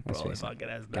Bible. It Let's probably face it. fucking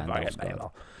is in the Gandalf's fucking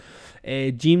God.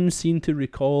 Bible. James seemed to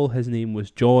recall his name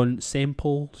was John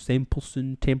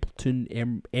Templeton,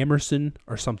 Emerson,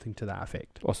 or something to that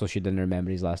effect. Also, she didn't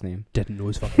remember his last name. Didn't know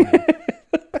his fucking name.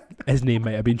 His name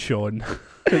might have been Sean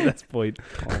at this point.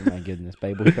 Oh my goodness,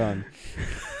 Bible Sean.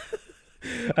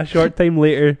 A short time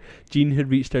later, Jean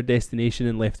had reached her destination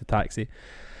and left the taxi.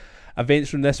 Events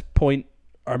from this point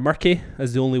are murky,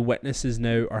 as the only witnesses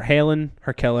now are Helen,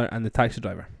 her killer, and the taxi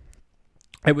driver.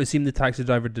 It would seem the taxi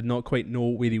driver did not quite know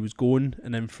where he was going,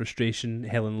 and in frustration,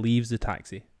 Helen leaves the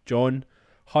taxi. John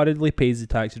hurriedly pays the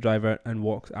taxi driver and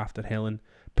walks after Helen,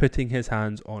 putting his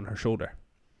hands on her shoulder.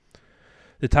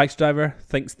 The taxi driver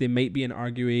thinks they might be an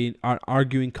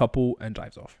arguing couple and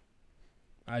drives off.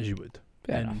 As you would.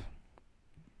 Fair And enough.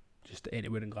 just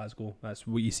anywhere in Glasgow. That's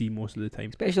what you see most of the time.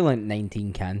 Especially like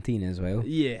 19 Canteen as well.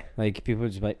 Yeah. Like people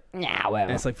just be like, nah, well,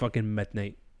 And it's like fucking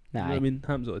midnight. You know nah. what I mean?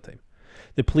 Happens all the time.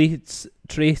 The police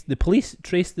traced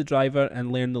the driver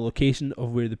and learned the location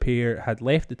of where the pair had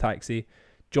left the taxi.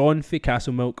 John Faye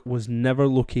Castlemilk was never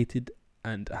located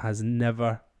and has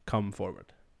never come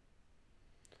forward.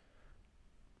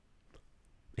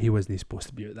 He wasn't supposed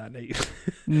to be out that night.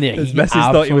 Nah, His he missus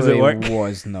thought he was at work. absolutely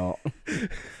was not.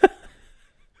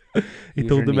 He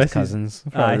told the missus. Cousins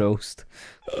for Aye. a roast.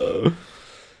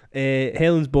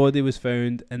 Helen's body was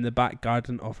found in the back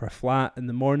garden of her flat in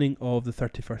the morning of the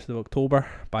 31st of October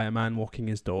by a man walking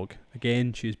his dog.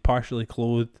 Again, she is partially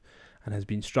clothed and has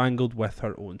been strangled with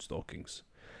her own stockings.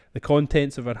 The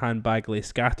contents of her handbag lay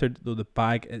scattered, though the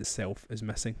bag itself is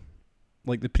missing.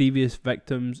 Like the previous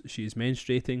victims, she is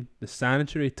menstruating. The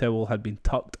sanitary towel had been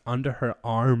tucked under her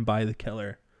arm by the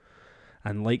killer,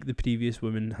 and like the previous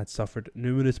woman had suffered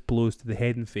numerous blows to the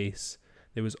head and face.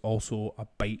 There was also a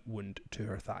bite wound to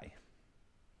her thigh.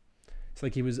 It's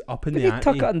like he was up in Did the he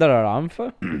tuck ante. it under her arm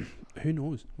for? Who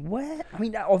knows? What? I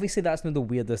mean, obviously that's not the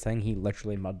weirdest thing. He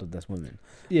literally murdered this woman.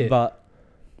 Yeah, But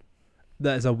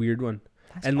that is a weird one.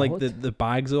 that's And like odd. the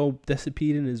bags all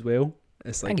disappearing as well.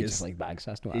 It's I like think it's it's just like bags.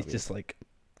 That's not. he's just like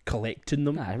collecting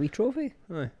them. a wee trophy.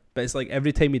 Aye. But it's like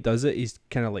every time he does it, he's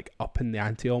kind of like up in the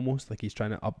ante almost. Like he's trying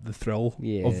to up the thrill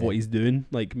Yeah. of what he's doing,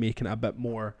 like making it a bit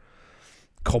more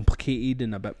complicated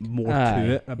and a bit more Aye,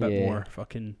 to it, a bit yeah. more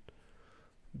fucking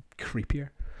creepier.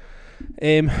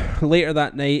 Later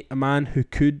that night, a man who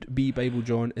could be Bible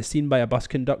John is seen by a bus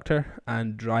conductor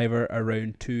and driver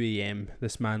around 2 a.m.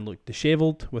 This man looked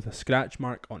dishevelled with a scratch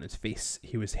mark on his face.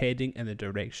 He was heading in the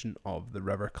direction of the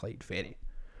River Clyde ferry,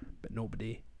 but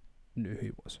nobody knew who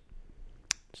he was.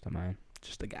 Just a man.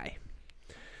 Just a guy.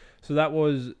 So that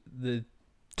was the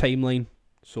timeline.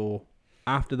 So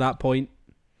after that point,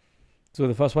 So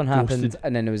the first one happened, Ghosted.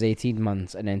 and then it was 18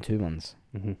 months, and then 2 months.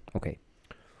 mm-hmm. Okay.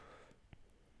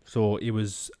 So he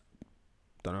was,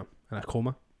 don't know, in a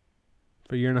coma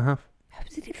for a year and a half. How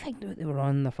did he find out they were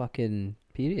on the fucking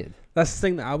period? That's the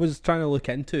thing that I was trying to look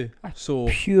into. I So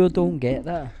Pure don't get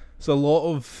that. a lot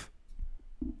of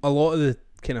the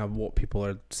kind of what people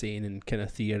are saying and kind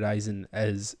of theorizing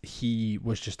is he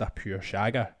was just a pure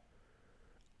shagger.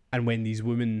 And when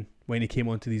he came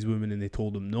onto these women and they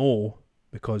told him no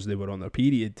because they were on their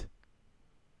period,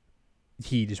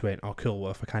 he just went, "Oh, cool.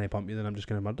 Well, if I can't pump you, then I'm just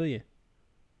gonna murder you."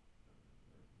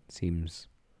 Seems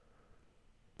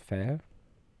fair.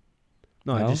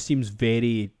 No, No? it just seems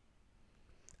very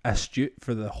astute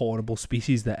for the horrible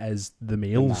species that is the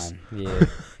males. Man, yeah.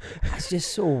 That's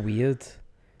just so weird.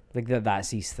 Like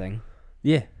that's his thing.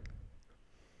 Yeah.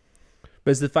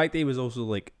 But it's the fact that he was also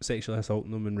like sexually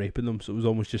assaulting them and raping them, so it was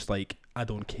almost just like, I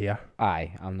don't care.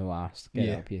 Aye, I'm no arsed. Get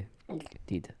Yeah. up you.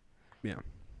 Did. Yeah.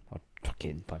 Or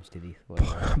fucking punched to death.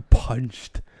 whatever.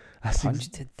 Punched. That's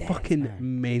Punched to death. fucking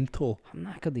man. mental. I'm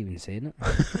not good even saying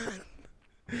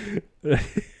it.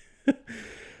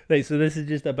 Right, so this is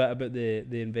just a bit about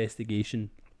the investigation.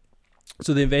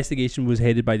 So the investigation was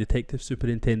headed by Detective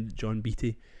Superintendent John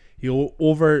Beattie. He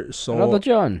oversaw Another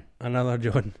John. another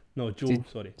John. No, Joe. Did-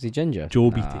 Sorry. Is he ginger? Joe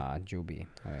Beattie. Ah, Joe Beattie.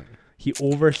 Alright. He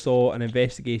oversaw an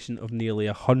investigation of nearly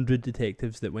 100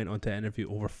 detectives that went on to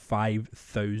interview over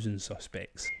 5,000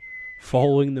 suspects.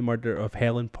 Following the murder of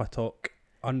Helen Puttock,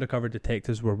 undercover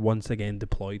detectives were once again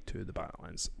deployed to the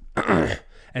Badlands.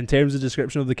 In terms of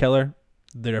description of the killer,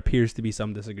 there appears to be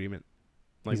some disagreement,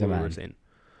 like He's a what we were man.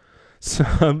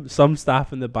 saying. Some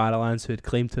staff in the Badlands who had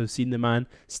claimed to have seen the man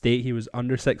state he was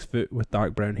under 6 foot with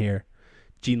dark brown hair.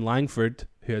 Jean Langford,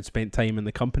 who had spent time in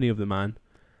the company of the man,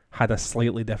 had a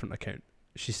slightly different account.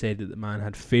 She said that the man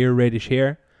had fair reddish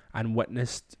hair, and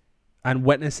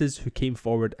witnesses who came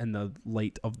forward in the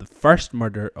light of the first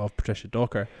murder of Patricia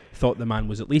Docker thought the man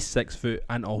was at least 6 foot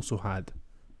and also had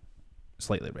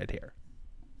slightly red hair.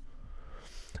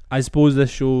 I suppose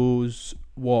this shows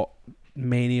what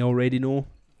many already know.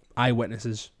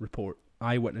 Eyewitness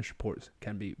reports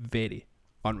can be very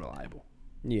unreliable.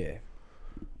 Yeah.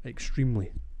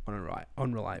 Extremely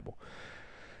unreliable.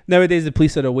 Nowadays, the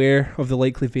police are aware of the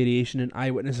likely variation in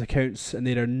eyewitness accounts, and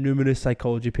there are numerous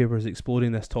psychology papers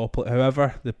exploring this topic.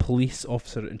 However, the police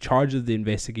officer in charge of the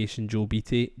investigation, Joe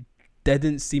Beattie,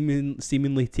 didn't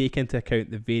seemingly take into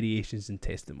account the variations in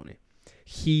testimony.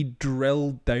 He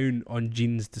drilled down on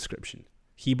Jean's description.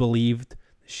 He believed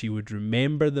she would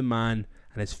remember the man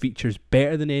and his features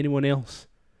better than anyone else.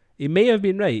 He may have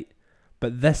been right,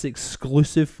 but this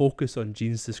exclusive focus on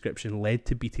Jean's description led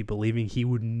to Beattie believing he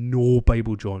would know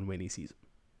Bible John when he sees him.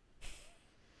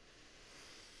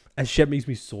 And shit makes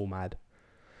me so mad.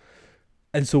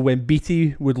 And so when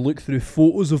Beattie would look through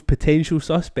photos of potential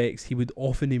suspects, he would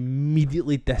often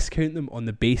immediately discount them on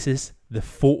the basis the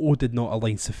photo did not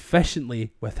align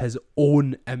sufficiently with his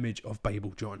own image of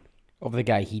Bible John. Of the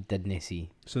guy he didn't see.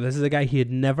 So this is a guy he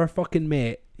had never fucking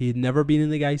met. He had never been in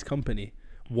the guy's company.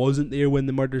 Wasn't there when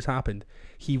the murders happened.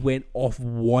 He went off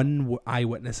one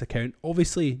eyewitness account.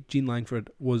 Obviously, Jean Langford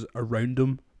was around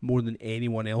him more than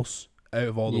anyone else out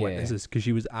of all the witnesses, because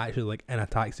she was actually like in a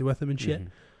taxi with him and shit.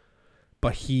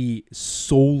 But he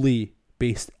solely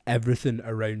based everything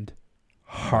around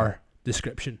her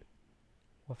description.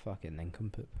 What fucking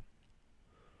nincompoop.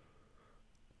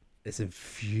 It's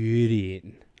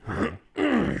infuriating.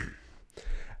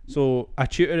 So, a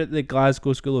tutor at the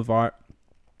Glasgow School of Art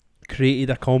created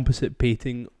a composite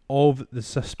painting of the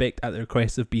suspect at the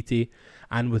request of Beattie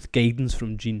and with guidance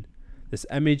from Jean. This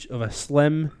image of a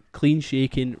slim,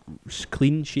 clean-shaven,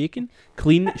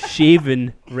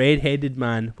 red-headed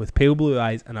man with pale blue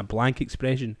eyes and a blank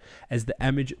expression is the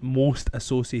image most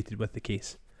associated with the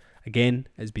case. Again,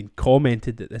 it's been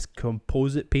commented that this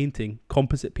composite painting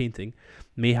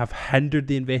may have hindered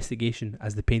the investigation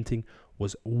as the painting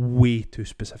was way too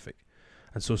specific.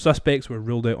 And so suspects were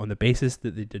ruled out on the basis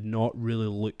that they did not really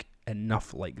look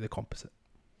enough like the composite.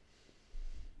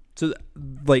 So,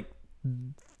 like...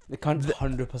 The cunt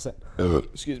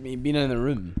 100%. Excuse me, been in the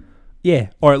room. Yeah,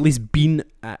 or at least been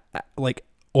like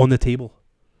on the table.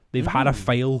 They've had a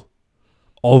file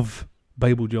of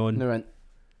Bible John. They went,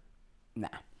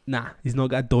 nah, he's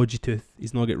not got a dodgy tooth.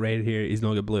 He's not got red hair. He's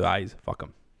not got blue eyes. Fuck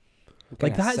him.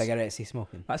 Like that cigarettes he's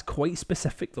smoking. That's quite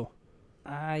specific though.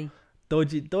 Aye.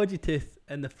 Dodgy tooth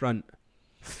in the front,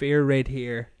 fair red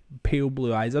hair, pale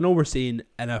blue eyes. I know we're saying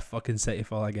in a fucking city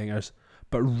full of gangers,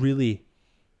 but really,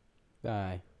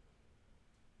 aye.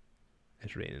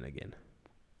 It's raining again.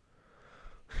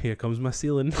 Here comes my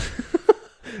ceiling.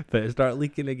 Better start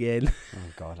leaking again.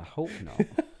 Oh God, I hope not.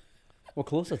 We're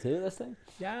closer to it this time.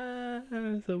 Yeah,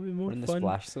 it'll be more We're in the fun.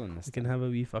 splash zone this We can time. have a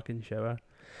wee fucking shower.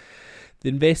 The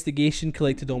investigation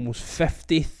collected almost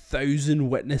 50,000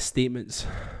 witness statements.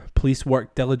 Police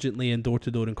worked diligently in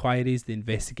door-to-door inquiries. They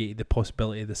investigated the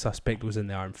possibility the suspect was in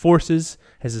the armed forces.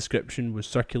 His description was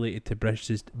circulated to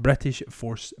British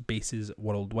force bases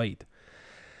worldwide.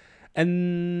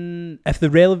 And if the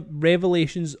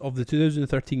revelations of the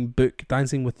 2013 book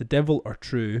Dancing with the Devil are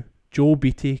true, Joe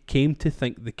Beattie came to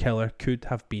think the killer could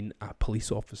have been a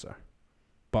police officer,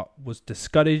 but was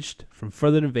discouraged from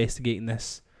further investigating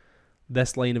this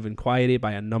line of inquiry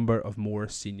by a number of more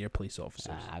senior police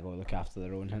officers. I gotta look after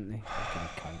their own, haven't they?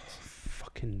 Fucking cunts.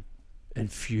 Fucking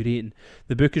infuriating.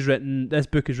 This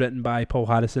book is written by Paul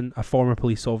Harrison, a former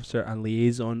police officer and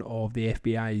liaison of the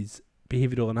FBI's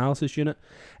Behavioural Analysis Unit.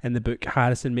 In the book,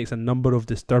 Harrison makes a number of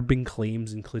disturbing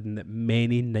claims, including that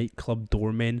many nightclub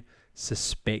doormen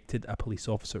suspected a police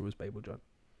officer was Bible John.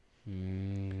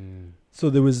 So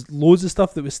there was loads of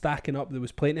stuff that was stacking up. There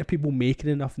was plenty of people making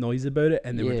enough noise about it,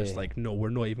 and they were just like, no, we're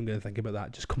not even going to think about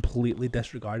that. Just completely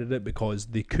disregarded it because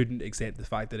they couldn't accept the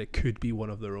fact that it could be one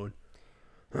of their own.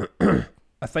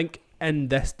 I think in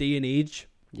this day and age,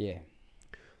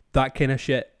 that kind of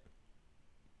shit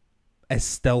is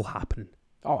still happening.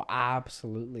 Oh,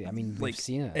 absolutely. I mean, we've Like,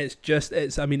 seen it. It's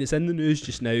in the news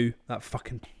just now. That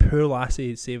fucking poor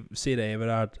lassie, Sarah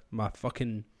Everard. My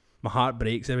heart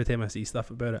breaks every time I see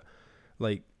stuff about it.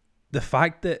 Like, the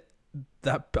fact that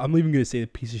I'm not even going to say the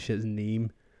piece of shit's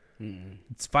name.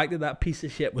 It's the fact that piece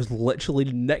of shit was literally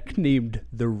nicknamed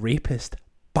the rapist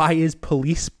by his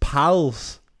police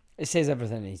pals. It says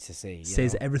everything it needs to say.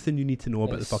 Says everything you need to know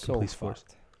about the fucking police force.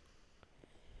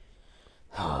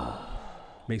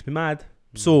 Makes me mad.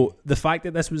 So the fact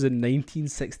that this was in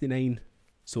 1969,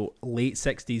 so late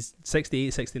 60s,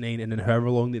 68, 69, and then however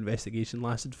long the investigation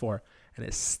lasted for, and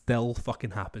it still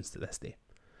fucking happens to this day.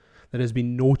 There has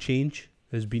been no change.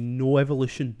 There's been no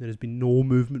evolution. There has been no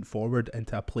movement forward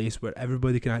into a place where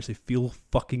everybody can actually feel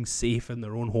fucking safe in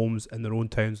their own homes, in their own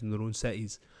towns, in their own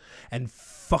cities. In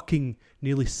fucking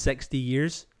nearly 60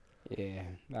 years. Yeah,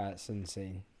 that's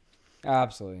insane.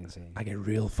 Absolutely insane. I get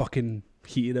real fucking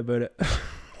heated about it.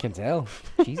 Can tell.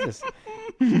 Jesus.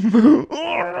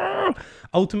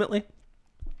 Ultimately,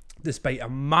 despite a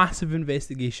massive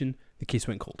investigation, the case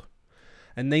went cold.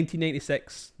 In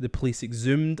 1996, the police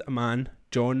exhumed a man,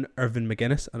 John Irvin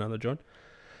McGuinness, another John.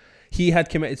 He had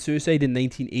committed suicide in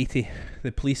 1980.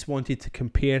 The police wanted to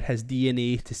compare his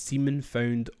DNA to semen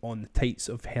found on the tights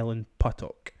of Helen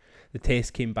Puttock. The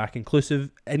test came back inconclusive,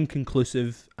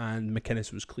 and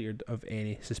McInnes was cleared of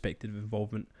any suspected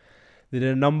involvement. There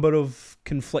are a number of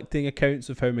conflicting accounts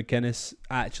of how McInnes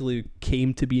actually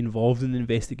came to be involved in the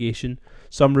investigation.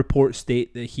 Some reports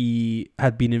state that he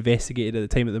had been investigated at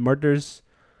the time of the murders.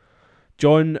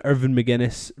 John Irvin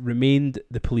McGinnis remained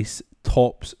the police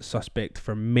top suspect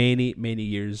for many, many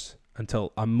years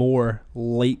until a more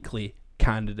likely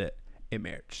candidate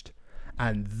emerged.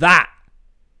 And that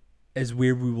is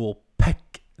where we will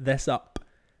pick this up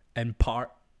in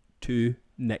part 2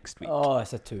 next week. Oh,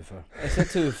 it's a twofer. It's a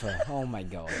twofer. Oh my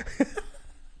god.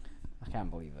 I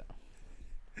can't believe it.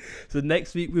 So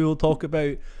next week we will talk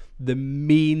about the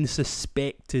main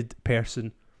suspected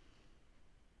person.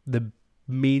 The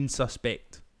main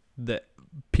suspect that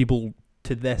people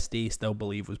to this day still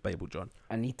believe was Bible John.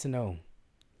 I need to know,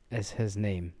 is his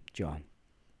name John?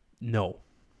 No.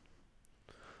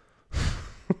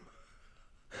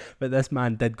 But this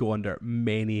man did go under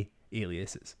many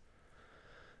aliases.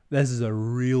 This is a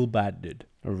real bad dude.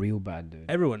 A real bad dude.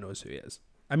 Everyone knows who he is.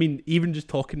 I mean, even just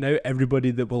talking now, everybody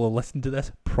that will listen to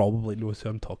this probably knows who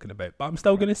I'm talking about. But I'm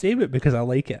still going to save it because I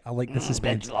like it. I like the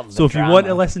suspense. So if you want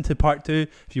to listen to part 2,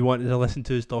 if you wanted to listen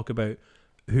to us talk about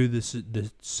who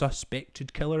the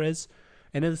suspected killer is,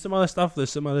 and then there's some other stuff,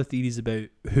 there's some other theories about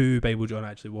who Bible John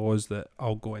actually was that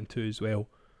I'll go into as well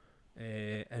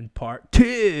in part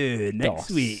 2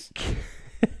 next week.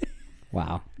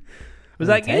 Wow. Was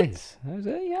that good? That was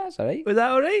it. Yeah, that's alright. Was that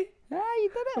alright? Ah, you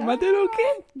did it. Am I doing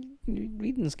okay? Your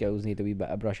reading skills need a wee bit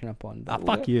of brushing up on. Ah,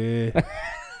 fuck you.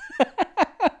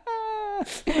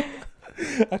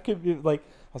 I could be like,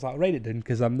 I was like, I'll write it down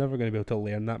because I'm never going to be able to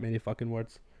learn that many fucking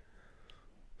words.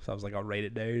 So I was like, I'll write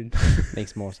it down.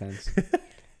 Makes more sense.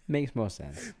 Makes more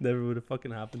sense. Never would have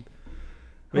fucking happened.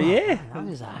 But yeah. That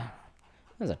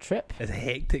was a trip. It's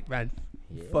hectic, man.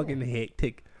 Yeah. Fucking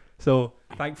hectic. So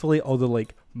thankfully, all the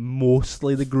like,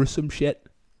 mostly the gruesome shit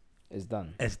It's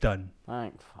done. is done.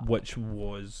 Thank fuck. Which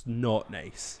was not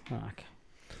nice. Fuck.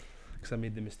 Because I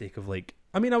made the mistake of like,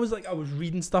 I mean, I was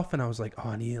reading stuff and I was like, oh,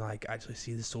 I need to like actually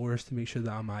see the source to make sure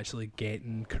that I'm actually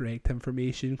getting correct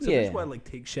information. Because I just want to like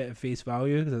take shit at face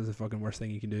value, because that's the fucking worst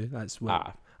thing you can do. That's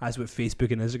what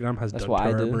Facebook and Instagram has That's done what to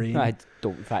I our do. brain. I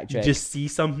don't fact You check. just see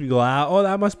something, you go, oh,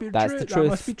 that must be That's true. the That truth.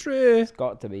 must be true. It's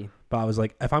got to be. But I was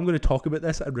like, if I'm going to talk about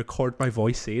this, I'd record my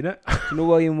voice saying it. Do you know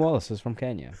William Wallace is from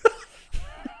Kenya?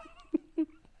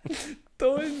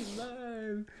 Don't,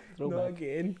 man. Not Throwback.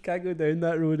 again. Can't go down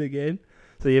that road again.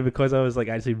 So yeah, because I was like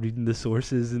actually reading the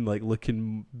sources and like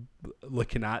looking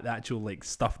at the actual like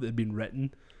stuff that had been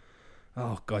written.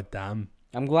 Oh god damn.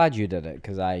 I'm glad you did it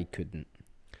because I couldn't.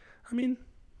 I mean,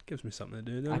 gives me something to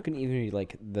do. Doesn't I it? couldn't even read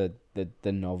like the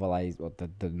novelized or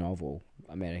the novel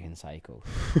American Psycho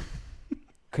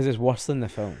because it's worse than the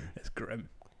film. It's grim.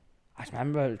 I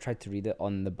remember I tried to read it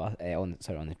on the bus, on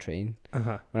the train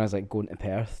Uh-huh. when I was like going to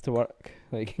Perth to work.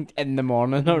 Like in the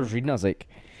morning, I was reading. I was like,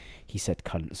 he said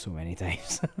 "cunt" so many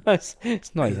times.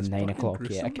 it's not It's even 9 fucking o'clock yet.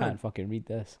 gruesome, I can't man. fucking read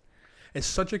this. It's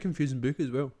such a confusing book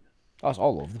as well, Oh, it's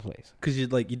all over the place. because you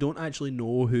don't actually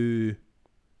know who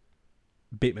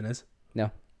Bateman is.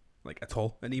 No. Like at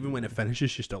all. And even when it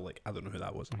finishes, you're still like, I don't know who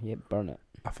that was. Yeah, burn it.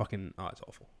 It's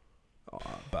awful.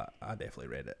 But I definitely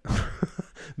read it.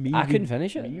 I couldn't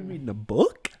finish it. Me reading a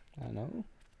book? I know.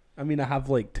 I mean, I have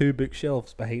like 2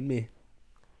 bookshelves behind me.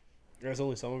 There's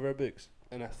only some of our books,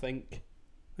 and I think.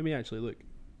 Let me actually look.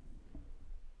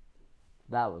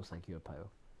 That looks like your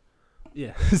pile.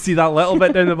 Yeah, see that little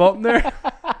bit down the bottom there?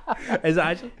 Is it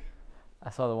actually? I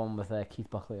saw the one with Keith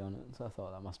Buckley on it, so I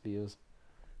thought that must be yours.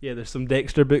 Yeah, there's some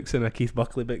Dexter books and a Keith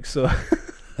Buckley book, so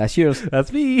That's yours.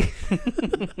 that's me.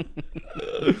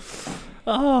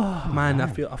 Oh man, I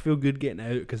feel good getting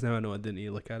out because now I know I didn't need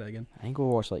to look at it again. I think go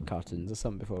watch like cartoons or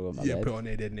something before I go to my Yeah, bed. put on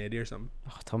Ed, Edd and Eddie or something.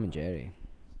 Oh, Tom and Jerry.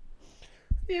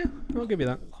 Yeah, I'll give you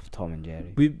that. Love Tom and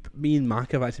Jerry. Me and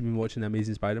Mac have actually been watching The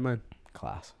Amazing Spider-Man.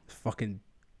 Class. It's fucking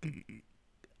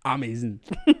amazing.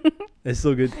 It's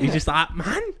so good. He's just like,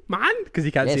 man, because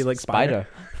he can't Yes, say like spider.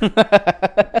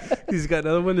 He's got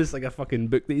another one. It's like a fucking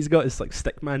book that he's got. It's like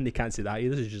Stickman. He can't say that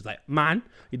either. He's just like, man.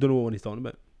 You don't know what one he's talking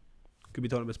about. Could be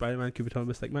talking about Spider-Man. Could be talking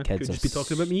about Stickman. Kids Could are just be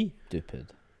talking about me. Stupid.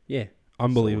 Yeah,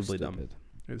 unbelievably So dumb. stupid.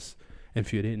 It's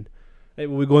infuriating. Right,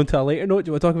 will we go into a later note? Do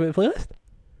you want to talk about the playlist?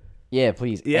 Yeah,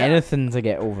 please. Yeah. Anything to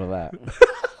get over that.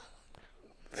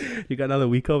 You got another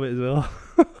week of it as well.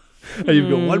 And you've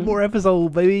got one more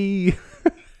episode, baby.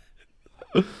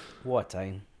 What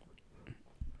time?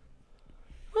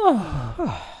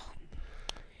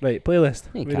 Right, playlist.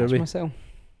 I need Where to are catch we? myself.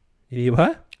 You need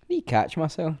what? I need to catch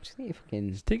myself. Just need to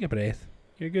fucking... Just take a breath.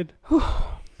 You're good.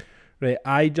 Right,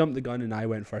 I jumped the gun and I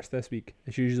went first this week.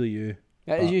 It's usually you.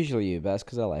 It is usually you, but that's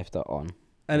because I left it on.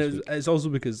 And this week. it's also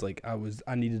because like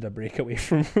I needed a break away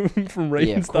from writing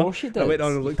Yeah, of stuff. course you did. I went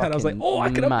on and looked at it. I was like, oh, I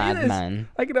can update this. Man.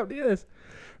 I can update this.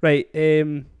 Right.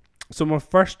 So my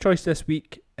first choice this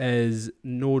week is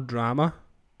No Drama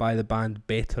by the band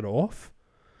Better Off.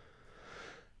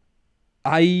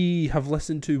 I have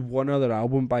listened to one other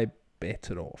album by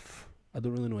Better Off. I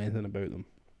don't really know anything about them.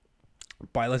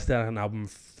 But I listened to an album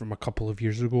from a couple of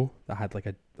years ago that had like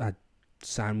a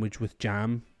sandwich with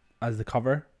jam as the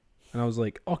cover. And I was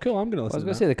like, oh, cool, I'm going to listen to that. I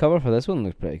was going to say the cover for this one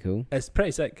looks pretty cool. It's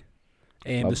pretty sick.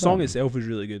 The Love song that. itself is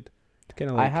really good. It's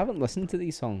kind of like, I haven't listened to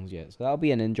these songs yet, so that'll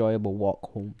be an enjoyable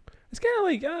walk home. it's kind of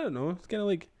like, I don't know, it's kind of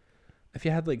like if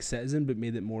you had like Citizen but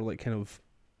made it more like kind of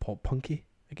pop punky,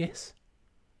 I guess.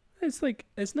 It's like,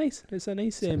 it's nice. It's a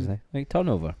nice, Like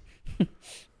Turnover.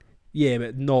 yeah,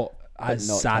 but not But as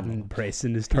not sad Turnover. and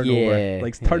pressing as Turnover. Yeah,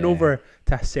 Like Turnover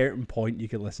to a certain point you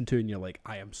can listen to and you're like,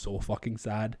 I am so fucking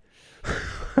sad.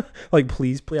 Like,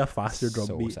 please play a faster drum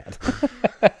So beat. sad.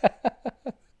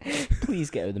 Please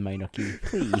get out of the minor key.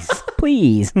 Please.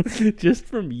 Please. Just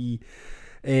for me.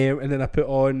 And then I put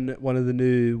on one of the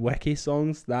new Wiki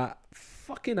songs. That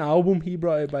fucking album he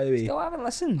brought out, by the way. Still haven't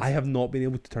listened. I have not been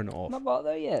able to turn it off. Not got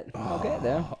there yet. I'll get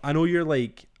there. I know you're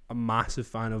like a massive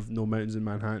fan of No Mountains in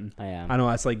Manhattan. I am. I know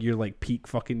that's like you're like peak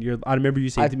fucking. I remember you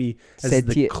saying to me, "This is said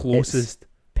to the you, closest."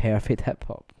 Perfect hip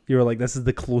hop. You were like, "This is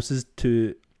the closest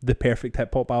to the perfect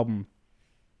hip hop album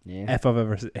Yeah. if I've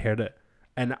ever heard it."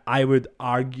 And I would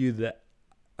argue that,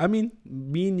 I mean,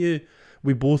 me and you,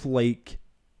 we both like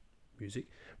music.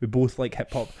 We both like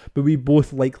hip hop, but we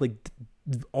both like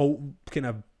all kind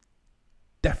of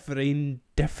different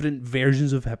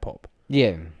versions of hip hop.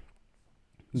 Yeah.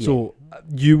 So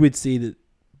you would say that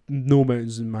No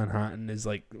Mountains in Manhattan is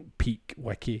like peak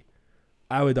Wiki.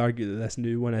 I would argue that this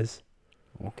new one is.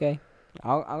 Okay.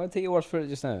 I'm gonna take your words for it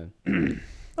just now.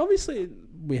 Obviously,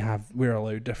 we're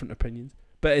allowed different opinions,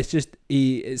 but it's just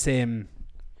it's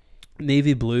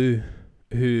Navy Blue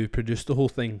who produced the whole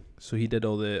thing. So he did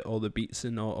all the beats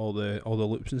and all the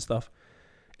loops and stuff,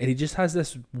 and he just has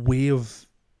this way of.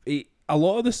 A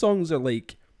lot of the songs are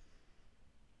like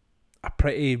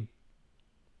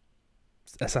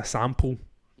it's a sample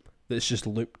that's just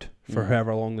looped for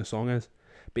however long the song is,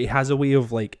 but he has a way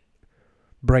of like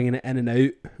bringing it in and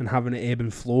out and having it ebb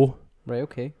and flow. Right.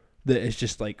 Okay. That is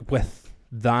just like with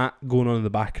that going on in the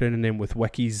background, and then with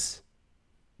Wiki's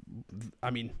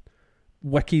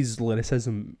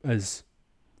lyricism has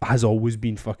always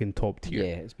been fucking top tier.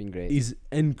 Yeah, it's been great. He's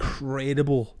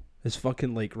incredible. His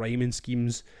fucking like rhyming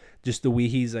schemes, just the way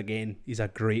he's a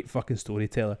great fucking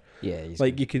storyteller. Yeah, he's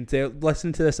Like good. you can tell,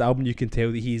 listening to this album, you can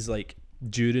tell that he's like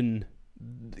during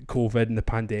COVID and the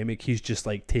pandemic, he's just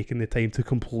like taking the time to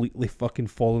completely fucking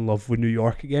fall in love with New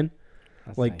York again.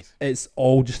 That's Like nice. it's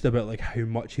all just about like how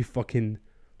much he fucking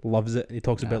loves it, and he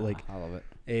talks about like I love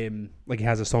it. like he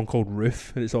has a song called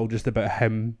Roof, and it's all just about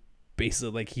him.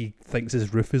 Basically, like he thinks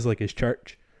his roof is like his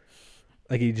church.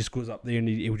 Like he just goes up there and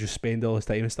he'll just spend all his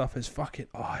time and stuff. It's fucking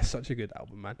it's such a good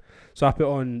album, man. So I put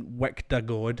on Wick da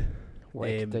God,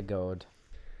 Wick the God.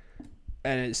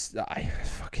 and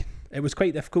it was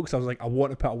quite difficult because I was like, I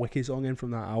want to put a Wiki song in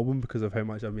from that album because of how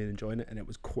much I've been enjoying it, and it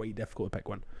was quite difficult to pick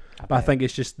one. But I think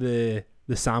it's just the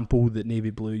sample that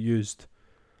Navy Blue used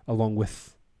along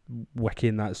with Wiki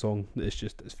in that song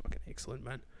it's fucking excellent,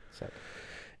 man. Sick.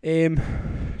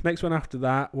 Next one after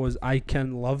that was I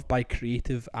Can Love by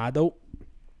Creative Adult.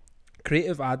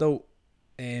 Creative Adult,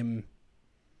 I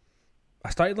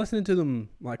started listening to them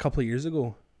like a couple of years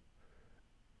ago,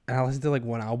 and I listened to like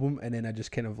one album and then I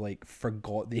just kind of like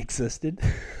forgot they existed.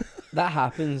 That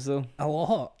happens though. A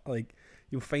lot. Like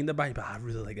you'll find a band, but I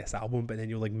really like this album, but then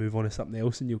you'll like move on to something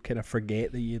else and you'll kind of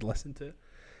forget that you'd listened to it.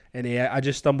 And I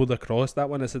just stumbled across that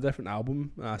one. It's a different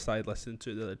album. I started listening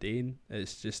to it the other day, and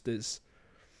it's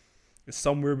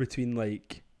somewhere between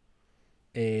like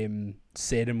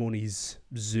Ceremonies,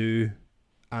 Zoo,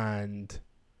 and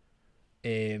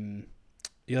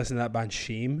you listen to that band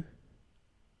Shame.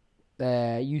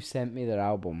 You sent me their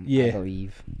album, Yeah. I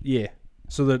believe. Yeah.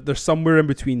 So they're somewhere in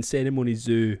between Ceremonies,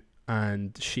 Zoo,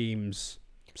 and Shame's.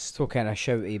 So kind of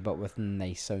shouty, but with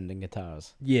nice sounding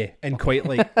guitars. Yeah, and quite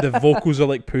like the vocals are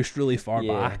like pushed really far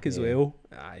Yeah, back as yeah. well.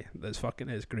 Aye,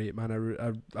 it's great, man.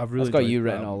 I've really It's got enjoyed you that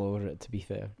written album. all over it, to be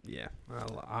fair. Yeah,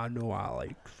 I know I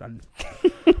like son.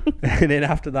 And then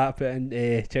after that, I put in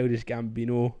Childish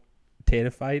Gambino,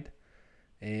 Terrified.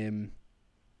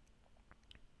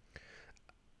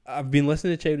 I've been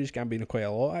listening to Childish Gambino quite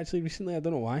a lot actually recently. I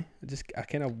don't know why. I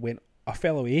kind of I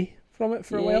fell away from it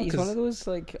for a while. He's one of those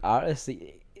like artists that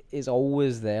is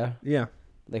always there, Yeah,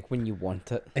 like when you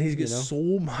want it. and he's got you know?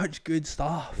 so much good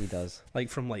stuff. He does. Like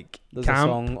from like There's Camp.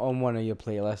 a song on one of your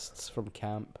playlists from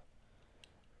Camp,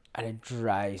 and it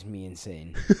drives me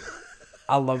insane.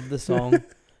 I love the song,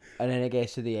 and then it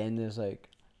gets to the end and it's like,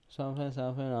 something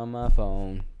on my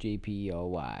phone,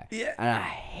 GPOY. Yeah. And I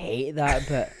hate that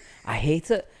bit. I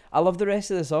hate it. I love the rest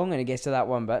of the song, and it gets to that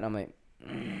one bit, and I'm like,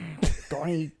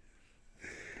 Donnie,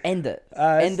 end it.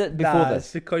 End it before this.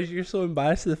 It's because you're so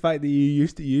embarrassed of the fact that you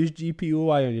used to use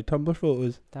GPOY on your Tumblr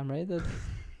photos. Damn right, dude.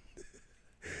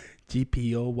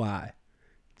 GPOY.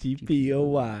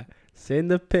 GPOY.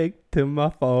 Send a pic to my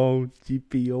phone.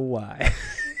 GPOY.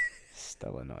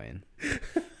 Still annoying.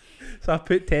 So I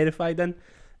put Terrified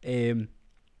in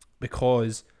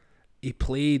because he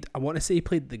played, I want to say he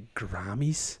played the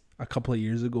Grammys a couple of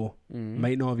years ago.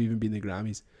 Might not have even been the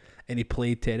Grammys. And he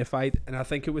played Terrified. And I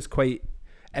think it was quite,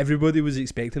 everybody was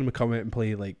expecting him to come out and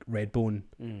play like Redbone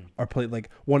or play like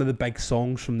one of the big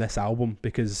songs from this album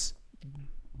because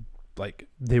like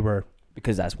they were,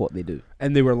 Because that's what they do.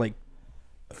 and they were like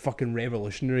fucking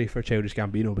revolutionary for Childish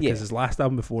Gambino because Yeah. his last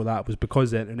album before that was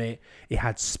Because the Internet. He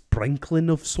had sprinkling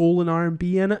of soul and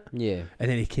R&B in it, Yeah. and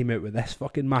then he came out with this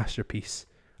fucking masterpiece,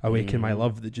 Awaken My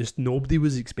Love, that just nobody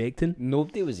was expecting.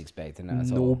 Nobody was expecting that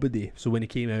at all. Nobody. So when he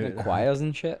came out, The choirs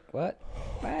and shit. What?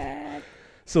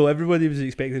 so everybody was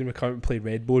expecting him to come out and play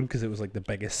Redbone because it was like the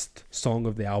biggest song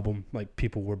of the album. Like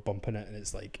people were bumping it, and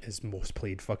it's like his most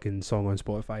played fucking song on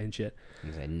Spotify and shit.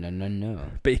 He's like, no.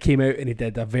 But he came out and he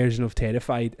did a version of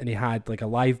Terrified, and he had like a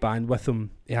live band with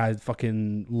him. He had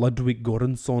fucking Ludwig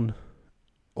Göransson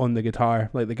on the guitar,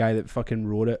 like the guy that fucking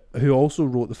wrote it, who also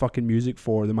wrote the fucking music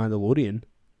for The Mandalorian.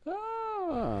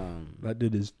 Oh. That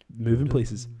dude is moving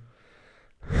places.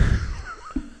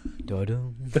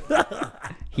 Dudum.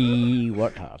 He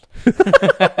worked hard.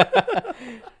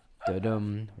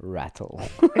 Dudum rattle.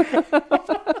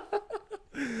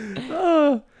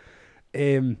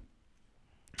 And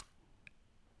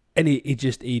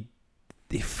he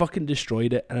fucking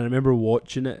destroyed it. And I remember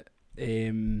watching it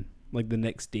like the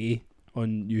next day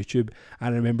on YouTube,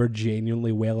 and I remember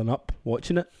genuinely welling up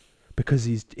watching it because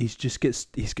he's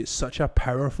got such a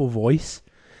powerful voice,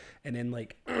 and then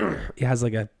like he has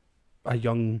like a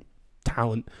young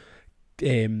talent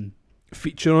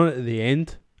feature on it at the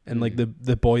end, and like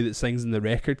the boy that sings in the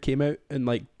record came out and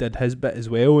like did his bit as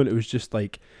well, and it was just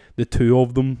like the two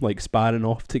of them like sparring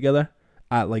off together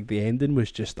at like the ending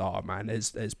was just, oh man,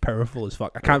 it's powerful as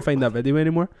fuck. I can't find that video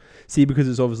anymore. See, because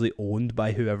it's obviously owned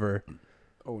by whoever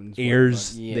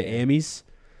airs the Emmys.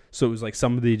 So it was like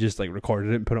somebody just like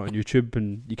recorded it and put it on YouTube,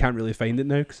 and you can't really find it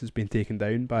now because it's been taken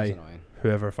down by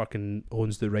whoever fucking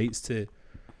owns the rights to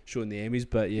showing the Emmys.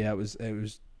 But yeah, it was.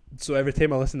 So every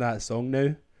time I listen to that song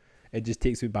now, it just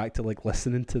takes me back to like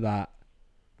listening to that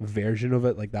version of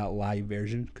it, like that live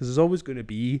version, because there's always going to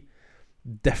be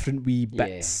different wee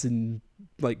bits and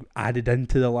like added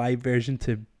into the live version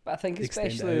to. But I think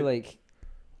especially like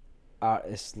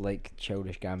artists like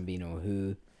Childish Gambino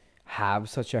who have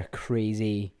such a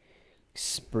crazy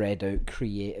spread out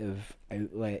creative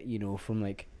outlet, you know, from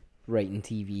like writing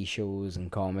TV shows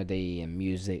and comedy and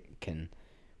music and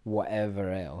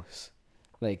whatever else.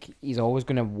 Like, he's always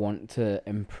going to want to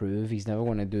improve. He's never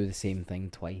going to do the same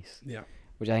thing twice. Yeah.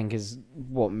 Which I think is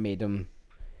what made him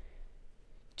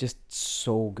just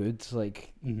so good,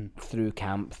 like, through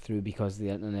Camp, through Because of the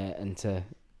Internet, into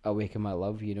Awaken My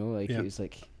Love, you know? Like, it was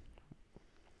like...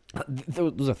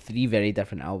 Those are three very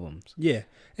different albums. Yeah.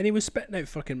 And he was spitting out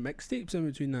fucking mixtapes in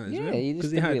between that as well. Yeah, he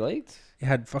just did what he liked. He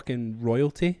had fucking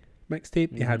Royalty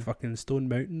mixtape. He had fucking Stone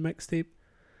Mountain mixtape.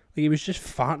 Like, he was just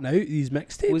farting out these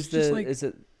mixtapes. Is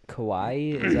it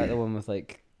Kawaii? Is that the one with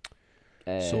like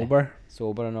Sober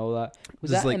and all that?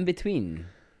 Was There's that like, in between?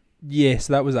 Yeah,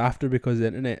 so that was after Because of the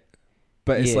Internet.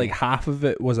 But it's like half of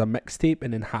it was a mixtape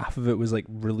and then half of it was like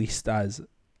released as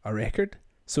a record.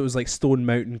 So it was like Stone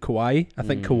Mountain Kawaii. I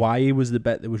think Kawaii was the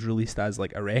bit that was released as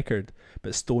like a record,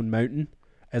 but Stone Mountain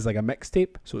is like a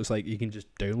mixtape. So it's like you can just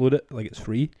download it, like it's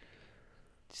free.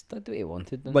 Just did what he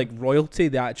wanted. Like Royalty,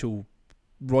 the actual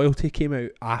Royalty came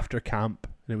out after Camp,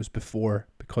 and it was before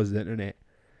Because of the Internet.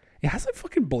 It has like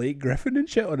fucking Blake Griffin and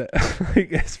shit on it.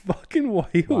 Like, it's fucking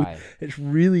wild. Why? It's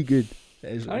really good.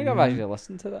 I think I've actually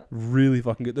listened to that. Really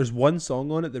fucking good. There's one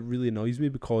song on it that really annoys me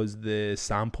because the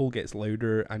sample gets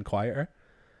louder and quieter,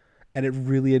 and it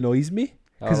really annoys me.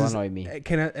 That'll annoy me.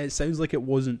 It sounds like it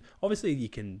wasn't. Obviously, you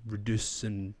can reduce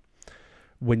and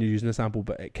when you're using a sample,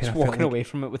 but it kind of walking away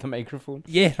from it with a microphone.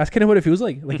 Yeah, that's kind of what it feels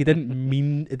like. Like, it didn't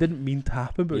mean to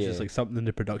happen, but it's just like something in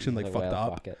the production like fucked that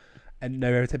up. Fuck it. And now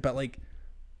everything, but like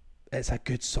it's a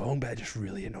good song, but it just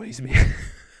really annoys me.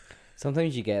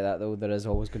 Sometimes you get that though. There is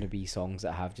always going to be songs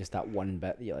that have just that one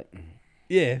bit that you're like,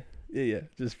 Yeah.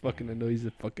 Just fucking annoys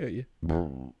the fuck out of you.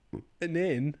 And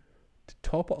then, to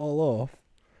top it all off,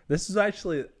 this is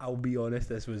actually, I'll be honest,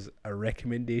 this was a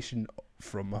recommendation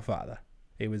from my father.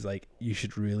 He was like, you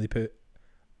should really put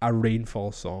a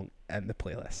Rainfall song in the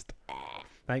playlist.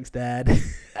 Thanks, Dad.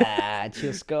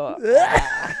 cheers, Scott.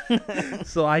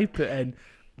 So I put in,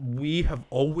 we have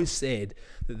always said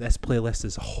that this playlist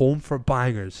is home for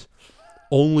bangers.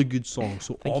 Only good songs.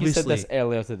 So I think obviously, you said this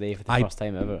earlier today for the first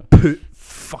time ever. put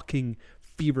fucking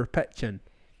Fever Pitch in.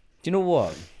 Do you know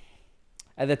what?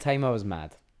 At the time, I was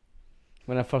mad.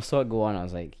 When I first saw it go on, I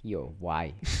was like, yo,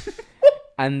 why?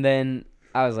 And then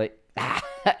I was like,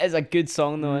 it's a good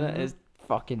song though, innit? It's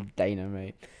fucking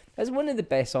dynamite. It's one of the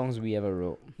best songs we ever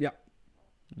wrote. Yeah.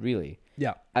 Really.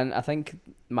 Yeah. And I think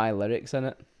my lyrics in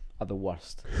it are the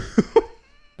worst.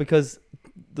 Because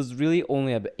there's really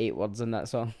only about 8 words in that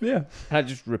song. Yeah. And I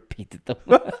just repeated them.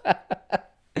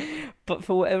 But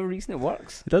for whatever reason, it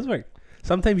works. It does work.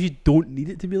 Sometimes you don't need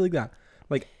it to be like that.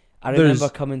 Like, I remember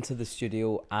coming to the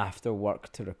studio after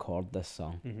work to record this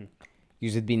song. Mm-hmm.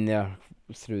 You had been there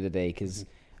through the day because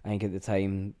I think at the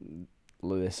time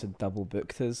Lewis had double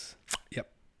booked us.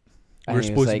 Yep. And We're he was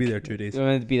supposed to like, be there 2 days. We were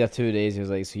meant to be there 2 days. He was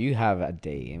like, so you have a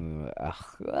day. And we were like, ugh,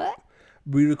 what?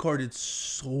 We recorded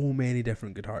so many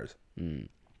different guitars. Mm.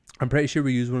 I'm pretty sure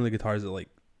we used one of the guitars that like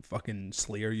fucking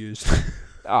Slayer used.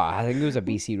 Oh, I think there was a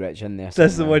BC Rich in there. That's the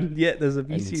somewhere. one. Yeah, there's a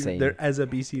BC. Insane. There is a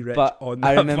BC Rich But on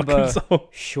I that remember fucking song.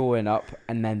 showing up,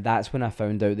 and then that's when I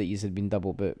found out that you had been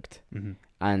double booked, Mm-hmm.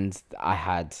 and I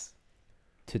had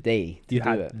today to You do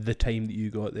had it. the time that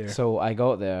you got there. So I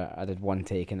got there, I did one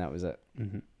take, and that was it.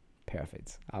 Mm-hmm.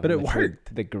 Perfect. But it literally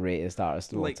worked. The greatest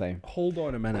artist of all Like, time. hold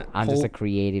on a minute. I'm just a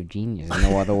creative genius.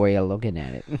 No other way of looking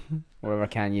at it. Whatever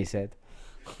Kanye said.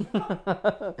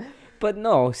 But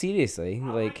no, seriously,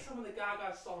 like some of the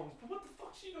Gaga songs, but what the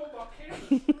fuck she know about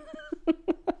Careless?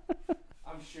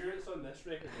 I'm sure it's on this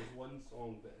record. There's one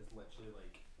song that is literally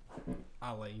like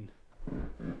a line.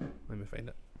 Let me find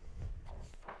it.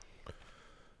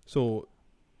 So,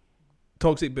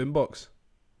 Toxic Boombox,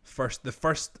 the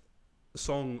first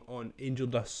song on Angel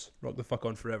Dust, Rock the Fuck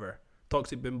On Forever.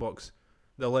 Toxic Boombox.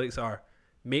 The lyrics are,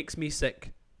 makes me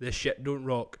sick, this shit don't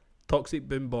rock, Toxic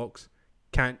Boombox,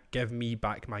 can't give me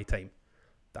back my time.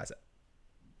 That's it.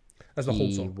 That's the whole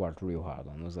he song. worked real hard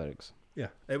on those lyrics. Yeah.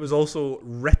 It was also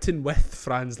written with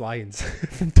Franz Lyons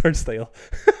from Turnstile.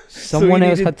 Someone he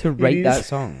else needed- had to he write needed- that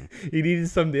song. He needed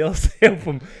somebody else to help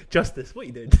him. Justice, what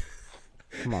you did.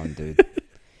 Come on, dude.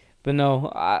 But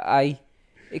no, I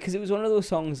because it was one of those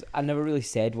songs I never really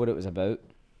said what it was about.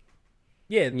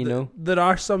 Yeah, You know? there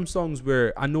are some songs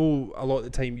where I know a lot of the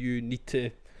time you need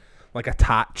to like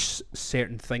attach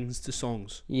certain things to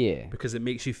songs Yeah. because it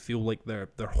makes you feel like they're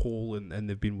whole and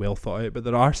they've been well thought out. But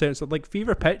there are certain like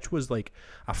Fever Pitch was like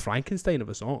a Frankenstein of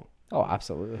a song Oh,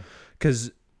 absolutely.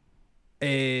 because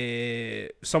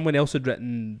someone else had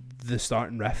written the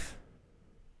starting riff.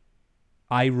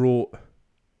 I wrote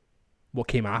what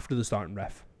came after the starting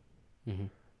riff, Mm-hmm.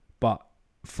 but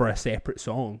for a separate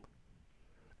song,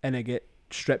 and it get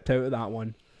stripped out of that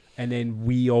one, and then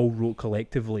we all wrote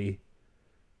collectively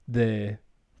the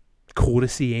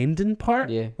chorusy ending part.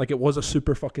 Yeah. Like it was a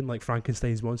super fucking like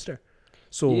Frankenstein's monster.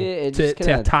 So Yeah, it to just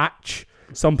kinda- attach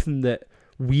something that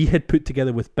we had put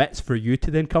together with bits for you to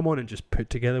then come on and just put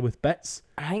together with bits.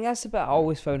 I think that's the bit I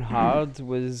always found hard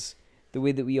was the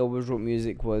way that we always wrote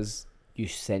music was you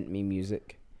sent me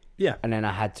music Yeah. and then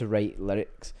I had to write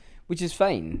lyrics, which is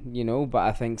fine, you know, but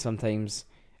I think sometimes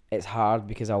it's hard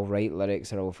because I'll write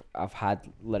lyrics or I've had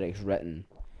lyrics written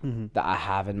Mm-hmm. that I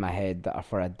have in my head that are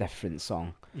for a different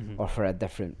song Mm-hmm. or for a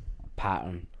different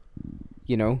pattern,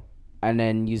 you know? And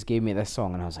then you just gave me this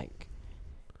song and I was like,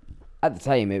 at the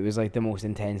time it was like the most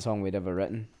intense song we'd ever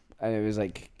written and it was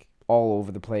like all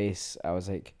over the place. I was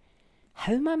like,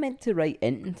 how am I meant to write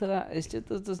into that? It's just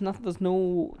there's nothing, there's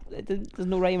no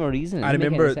rhyme or reason. It I didn't make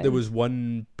any remember there sense. was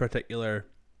one particular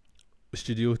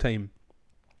studio time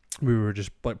we were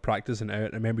just like practicing it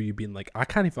out. I remember you being like, I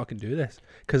can't fucking do this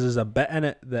because there's a bit in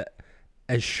it that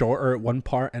is shorter at one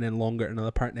part and then longer at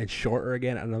another part and then shorter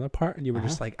again at another part, and you were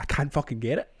just like, I can't fucking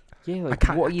get it. Yeah, I like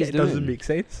can't. what are you it doing? doesn't make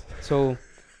sense. So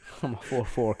I'm a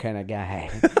 4/4 kind of guy.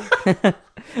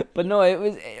 But no, it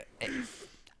was.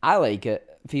 I like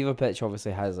it. Fever Pitch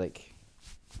obviously has like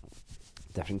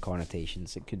different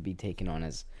connotations. It could be taken on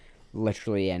as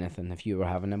literally anything. If you were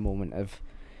having a moment of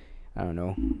I don't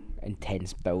know,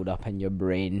 intense build up in your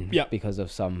brain Yeah. because of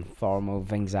some form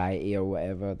of anxiety or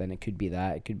whatever, then it could be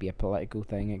that. It could be a political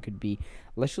thing. It could be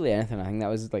literally anything. I think that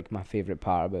was like my favorite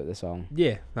part about the song.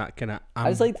 Yeah, that kind of I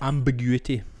was like-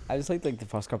 ambiguity. I just liked like the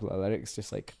first couple of lyrics,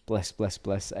 just like bliss, bliss,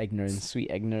 bliss, ignorance, sweet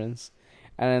ignorance,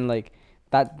 and then like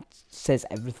that says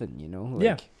everything, you know. Like,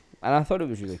 Yeah. And I thought it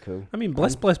was really cool. I mean,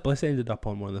 Bliss, Bliss, Bliss ended up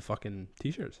on one of the fucking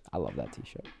t-shirts. I love that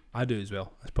T-shirt. I do as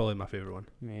well. That's probably my favourite one.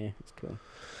 Yeah, it's cool.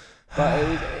 But it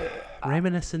was,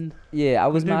 Reminiscing. yeah, I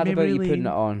was Under mad about you memory putting it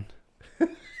lane. on,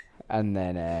 and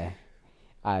then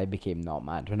I became not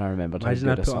mad when I remembered Imagine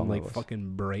how I good a put on song like it was.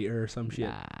 fucking Brighter or some shit.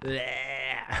 Nah.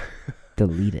 Bleh.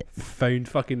 Delete it. Found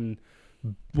fucking,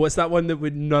 what's that one that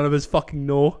would none of us fucking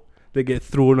know? They get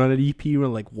thrown on an EP. We're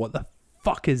like, what the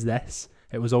fuck is this?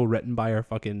 It was all written by our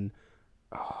fucking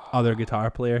other guitar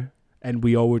player, and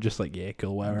we all were just like, yeah,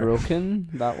 cool, whatever. Broken,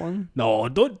 that one. No,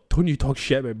 don't you talk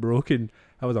shit about Broken.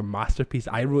 That was a masterpiece.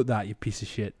 I wrote that, you piece of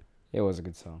shit. It was a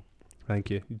good song. Thank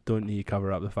you. You don't need to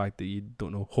cover up the fact that you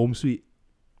don't know Home Sweet.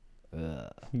 Ugh.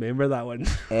 Remember that one?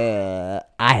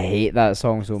 I hate that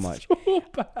song so much. So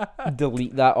bad.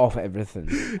 Delete that off everything.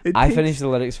 It I takes- finished the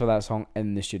lyrics for that song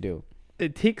in the studio.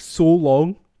 It takes so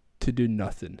long to do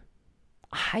nothing.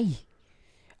 Hi.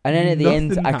 And then at the end,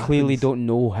 Nothing I clearly happens. don't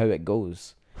know how it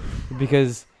goes.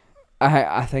 Because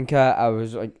I think I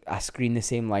was like, I screamed the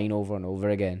same line over and over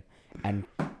again. And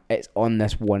it's on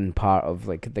this one part of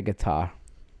like the guitar.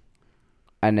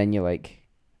 And then you're like,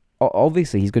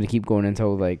 obviously he's going to keep going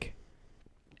until like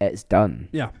it's done.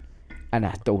 Yeah. And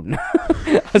I don't.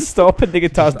 I stop and the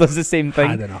guitar Just does the same thing.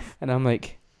 Had enough. And I'm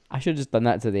like, I should have just done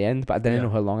that to the end. But I didn't Yeah. know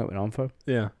how long it went on for.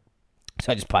 Yeah.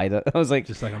 So I just played it. I was like,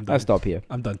 Just like I'm done. I'll stop here.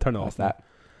 I'm done. Turn it That's off. that.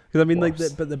 Because I mean, like,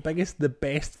 Worse. but the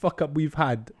best fuck up we've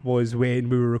had was when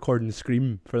we were recording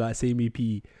Scream for that same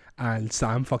EP, and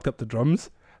Sam fucked up the drums,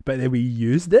 but then we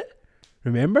used it.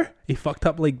 Remember? He fucked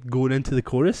up like going into the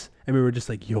chorus, and we were just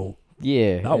like, "Yo,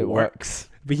 Yeah, that it works."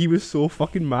 But he was so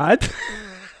fucking mad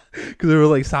because we were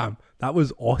like, "Sam, that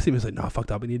was awesome." He was like, "No, I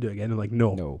fucked up. We need to do it again." I'm like,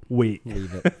 "No, No, wait,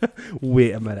 leave it.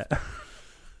 wait a minute."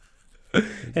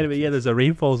 Anyway, yeah, there's a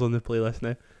Rainfalls on the playlist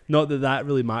now. Not that that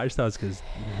really matters to us, because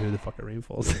who the fuck are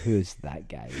Rainfalls? Who's that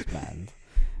guy's band?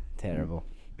 Terrible.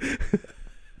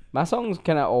 My songs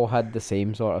kind of all had the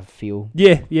same sort of feel.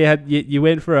 Yeah, you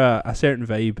went for a certain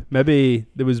vibe. Maybe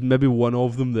there was one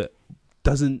of them that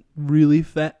doesn't really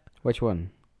fit. Which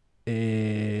one?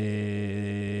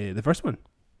 The first one.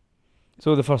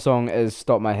 So the first song is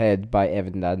 "Stop My Head" by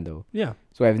Evan Dando. Yeah.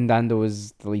 So Evan Dando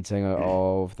was the lead singer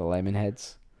of the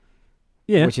Lemonheads,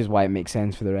 Yeah. which is why it makes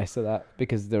sense for the rest of that,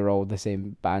 because they're all the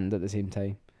same band at the same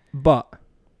time. But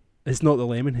it's not the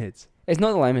Lemonheads. It's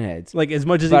not the Lemonheads. Like, as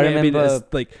much as But it I may be, remember-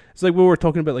 it's like we were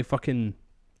talking about like fucking.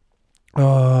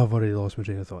 Oh, I've already lost my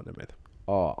train of thought in a minute.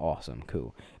 Oh, awesome,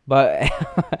 cool. But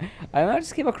I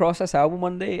just came across this album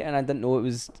one day, and I didn't know it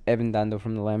was Evan Dando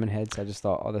from the Lemonheads. I just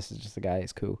thought, oh, this is just the guy.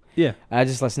 It's cool. Yeah. And I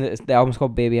just listened to it. The album's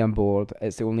called Baby I'm Bored.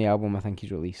 It's the only album I think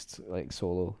he's released, like,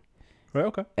 solo. Right.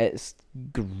 Okay. It's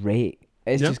great.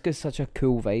 It's Yeah. just got such a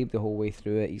cool vibe the whole way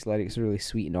through it. His lyrics are really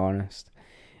sweet and honest.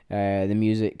 The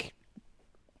music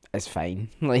is fine.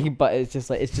 Like, but it's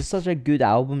just such a good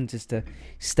album just to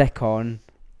stick on,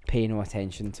 pay no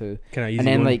attention to. Can I easy And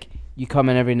then, going? like, you come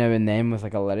in every now and then with,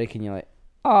 like, a lyric and you're like,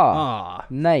 oh,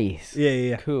 nice.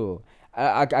 Yeah. Cool.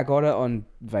 I got it on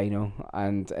vinyl,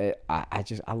 and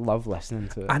I love listening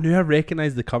to it. I knew I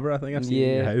recognised the cover. I think I've seen it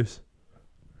in your house.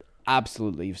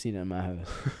 Absolutely, you've seen it in my house.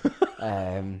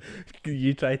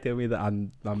 You try to tell me that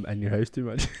I'm in your house too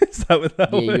much. Is that what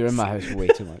that was? Yeah, you're in my house way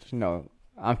too much. No,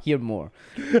 I'm here more.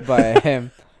 But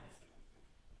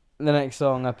the next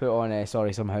song I put on,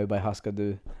 "Sorry Somehow" by Husker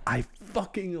Du. I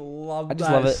fucking love I just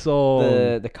that love it.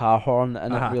 song. The car horn,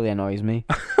 and Uh-huh. it really annoys me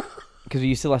because we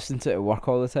used to listen to it at work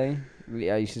all the time.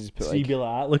 I used to just put So like, you'd be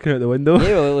like that, looking out the window.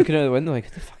 yeah, we're looking out the window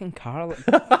like, the fucking car.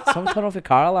 Someone turn off the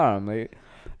car alarm. Like,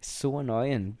 it's so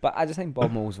annoying. But I just think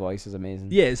Bob Mole's voice is amazing.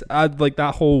 Yes, I'd like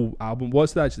that whole album.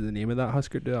 What's actually the name of that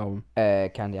Husker Du album?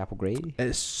 Candy Apple Grey.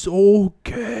 It's so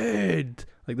good.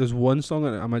 Like, there's one song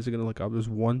on it. I'm actually gonna look up. There's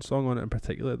one song on it in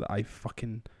particular that I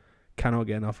fucking cannot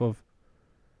get enough of.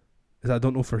 I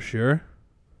don't know for sure.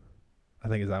 I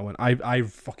think it's that one. I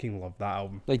fucking love that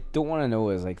album. Like, Don't Wanna Know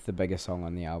is like the biggest song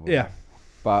on the album. Yeah.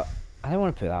 But I don't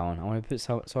want to put that on. I want to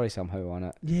put Sorry Somehow on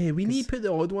it. Yeah, we need to put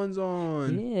the odd ones on.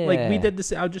 Like we Yeah. did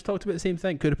the I just talked about the same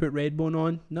thing. Could have put Redbone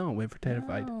on. No, went for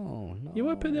Terrified. No. You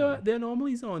want to put the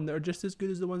anomalies on that are just as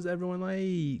good as the ones that everyone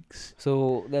likes.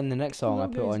 So then the next song I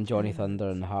Love put is on Johnny good. Thunder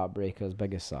and the Heartbreakers'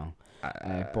 biggest song,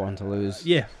 Born to Lose.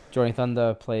 Yeah. Johnny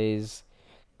Thunder plays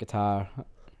guitar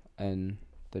in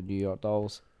the New York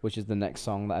Dolls. which is the next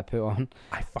song that I put on.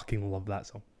 I fucking love that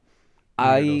song.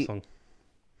 I Song.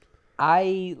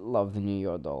 I love the New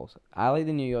York Dolls. I like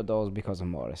the New York Dolls because of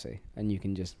Morrissey, and you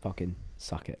can just fucking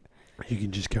suck it. You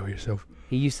can just kill yourself.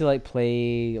 He used to like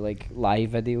play like live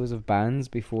videos of bands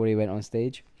before he went on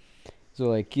stage. So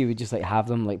like he would just like have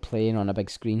them like playing on a big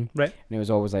screen. Right. And it was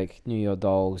always like New York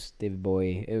Dolls, David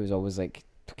Bowie. It was always like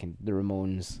fucking the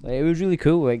Ramones. Like it was really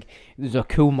cool. Like it was a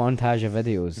cool montage of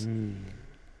videos.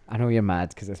 I know you're mad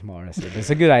because it's Morrissey, but it's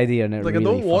a good idea and it Like, really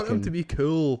I don't want him fucking- to be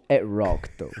cool. It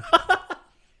rocked though.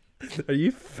 Are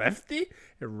you 50? It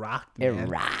rocked, man. It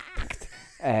rocked.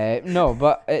 No,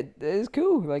 but it is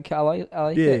cool. Like I like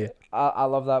Yeah, it. I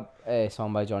love that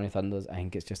song by Johnny Thunders. I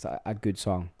think it's just a good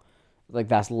song. Like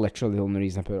that's literally the only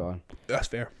reason I put it on. That's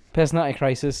fair. Personality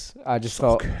Crisis. I just So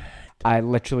thought good. I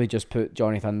literally just put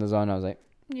Johnny Thunders on. I was like,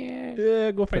 yeah,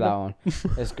 Yeah, go put find that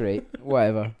that. on. It's great.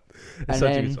 Whatever. It's And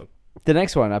such a then- good song. The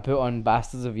next one I put on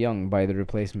Bastards of Young by The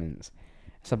Replacements.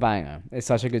 It's a banger. It's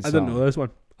such a good I song. didn't know this one.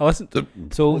 I listened to.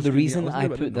 So Excuse the me, reason listened I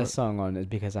to it, put didn't know this it. song on is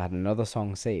because I had another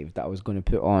song saved that I was going to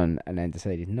put on and then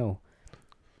decided no.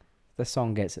 This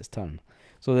song gets its turn.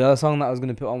 So the other song that I was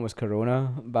going to put on was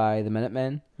Corona by the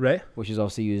Minutemen, Right? which is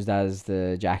also used as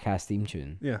the Jackass theme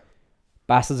tune. Yeah.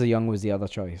 Bastards of Young was the other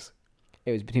choice.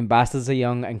 It was between Bastards of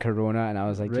Young and Corona, and I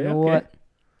was like, Right, you know okay. what?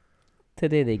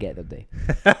 Today they get their day.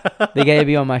 They get to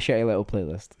be on my shitty little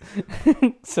playlist.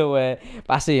 So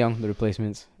Bastards of Young, The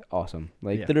Replacements, awesome.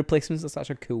 Like Yeah. The Replacements are such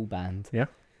a cool band. Yeah.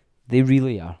 They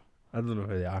really are. I don't know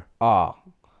who they are. Ah,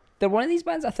 they're one of these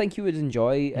bands I think you would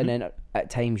enjoy, Mhm. and then at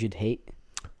times you'd hate.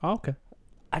 Oh, okay.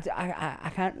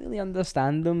 I can't really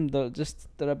understand them. They're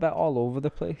a bit all over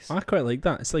the place. I quite like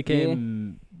that. It's like Yeah.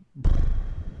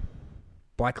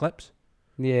 Black Lips.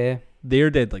 Yeah, They're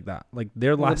dead like that. Like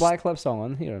their there's a last. Black Clip song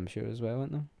on here, I'm sure as well,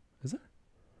 isn't there? Is it?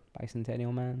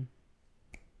 Bicentennial Man.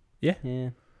 Yeah. Yeah.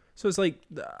 So it's like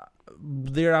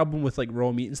their album with like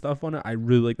raw meat and stuff on it. I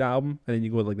really like that album. And then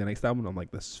you go to like the next album, and I'm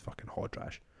like, this is fucking hot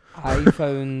trash. I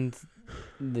found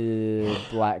the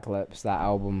Black Lips, that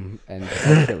album in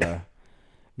particular,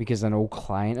 because an old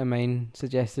client of mine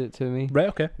suggested it to me. Right.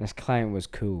 Okay. And this client was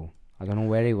cool. I don't know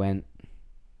where he went.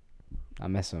 I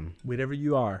miss him. Wherever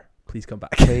you are, please come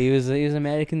back. So he was an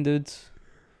American dude,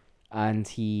 and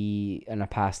he in a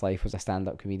past life was a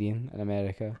stand-up comedian in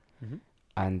America. Mhm.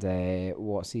 And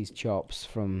what's his chops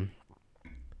from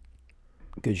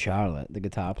Good Charlotte, the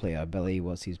guitar player Billy?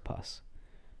 What's his puss?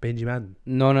 Benji Madden.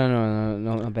 No,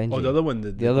 not Benji. Oh, the other one.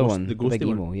 The other one, The the big ghosty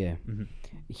one. emo, yeah. Mhm.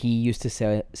 He used to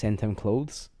send him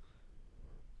clothes.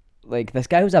 Like this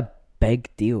guy was a big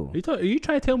deal. Are you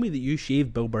trying to tell me that you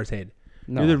shaved Bill Burr's head?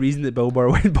 No, You're the reason that Bill Burr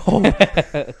went bald.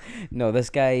 no, this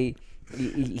guy,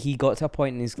 he got to a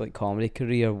point in his like comedy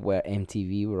career where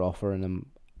MTV were offering him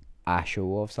a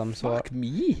show of some sort, Fuck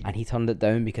me. and he turned it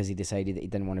down because he decided that he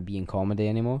didn't want to be in comedy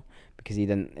anymore because he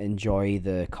didn't enjoy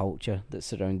the culture that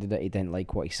surrounded it. He didn't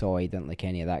like what he saw. He didn't like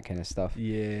any of that kind of stuff.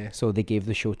 Yeah. So they gave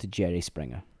the show to Jerry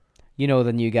Springer. You know,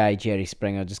 the new guy, Jerry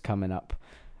Springer, just coming up.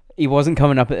 He wasn't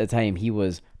coming up at the time. He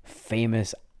was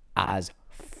famous as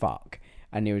fuck.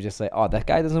 And they were just like, oh, that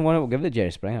guy doesn't want it. We'll give it to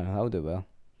Jerry Springer. That'll do well.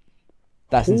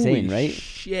 That's insane, Holy right?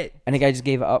 Shit. And the guy just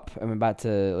gave it up and went back to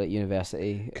like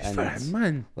university. Good And for him,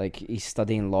 man. like he's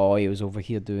studying law. He was over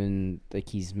here doing like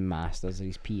his masters or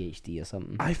his PhD or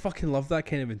something. I fucking love that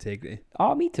kind of integrity.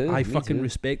 Oh, me too. I me fucking too.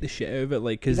 respect the shit out of it.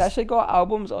 Like, He's cause actually got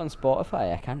albums on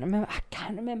Spotify. I can't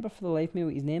remember for the life of me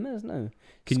what his name is now.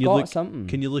 Can Scott you look? something?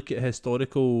 Can you look at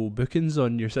historical bookings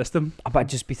on your system? I bet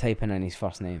just be typing in his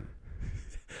first name.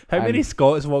 How many And-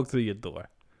 Scots walk through your door?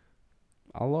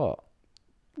 A lot.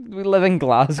 We live in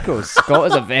Glasgow. Scott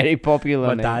is a very popular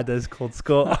My name. dad is called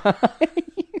Scott.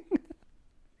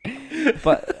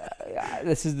 But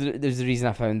there's the reason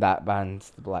I found that band,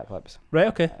 the Black Lips. Right.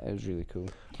 Okay. It was really cool.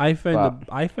 I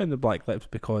found the Black Lips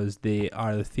because they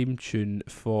are the theme tune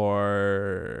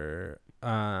for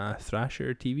a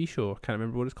Thrasher TV show. I can't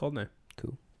remember what it's called now.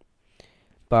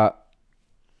 But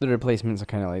the Replacements are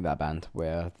kind of like that band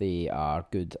where they are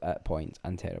good at points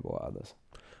and terrible at others.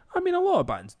 I mean, a lot of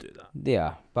bands do that. They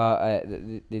are, but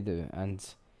they do.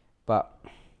 But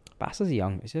Bastards of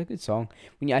Young, it's a good song.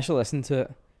 When you actually listen to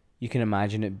it, you can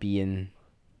imagine it being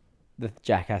the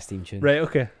Jackass theme tune. Right.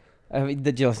 Okay. I mean,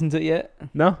 did you listen to it yet?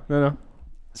 No.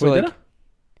 So Wait, like, did I?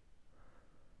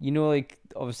 you know, like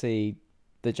obviously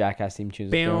the Jackass theme tune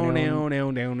is Down, down.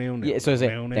 down, down, down, Yeah, so it's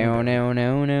like down,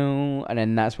 and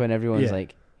then that's when everyone's Yeah.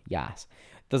 like, yes.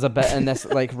 There's a bit in this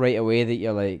like right away that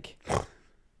you're like,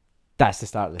 that's the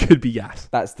start of the Could be yes.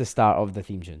 that's the start of the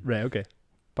theme tune. Right. Okay.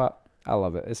 But I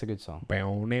love it. It's a good song.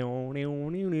 Bow, now, now,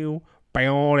 now, now.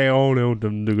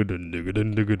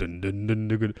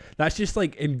 That's just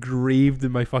like engraved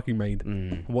in my fucking mind.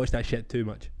 Mm. I watch that shit too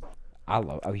much.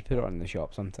 We put it on in the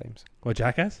shop sometimes. What,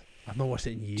 Jackass? I've not watched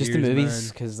it in years. Just the movies, man.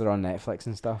 because they're on Netflix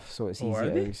and stuff, so it's Oh, are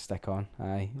easier they? to stick on.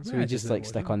 Aye. So Yeah, we I just just like didn't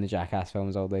stick watch on the Jackass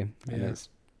films all day. And Yeah. it's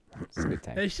a good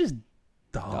time. It's just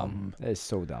dumb. Dumb. It's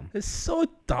so dumb. It's so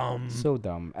dumb. So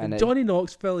dumb. And And Johnny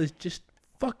Knoxville is just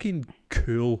fucking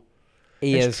cool.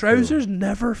 he His is trousers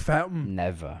never fit cool. him,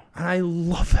 Never. and I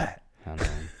love it. I know.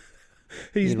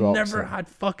 He's He rocks never it. had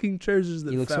fucking trousers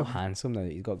that He looks fit so him. handsome now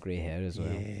that he's got grey hair as well.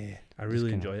 Yeah, I really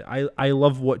kinda- enjoy it. I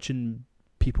love watching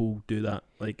people do that,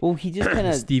 like Well, he just kind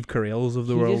of Steve Carell's of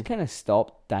the he world. just kind of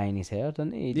stopped dyeing his hair,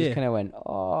 didn't he? He just Yeah. kind of went,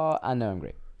 oh, I know I'm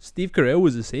great. Steve Carell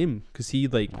was the same because he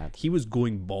Mad. he was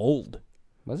going bald,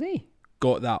 Was he?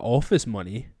 got that office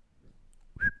money,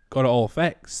 got it all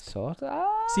fixed. Sort of.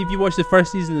 See, if you watch the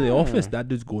first season of The Office, that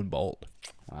dude's going bald.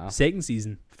 Wow. Second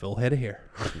season, full head of hair.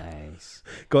 Nice.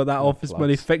 Got that Oh, office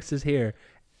money, plugs. fixed his hair,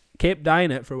 kept dyeing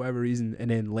it for whatever reason,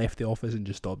 and then left the office and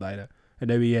just stopped dyeing it. And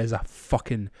now he is a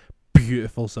fucking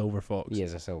beautiful silver fox. He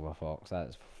is a silver fox.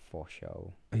 That's for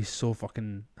sure. He's so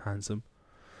fucking handsome.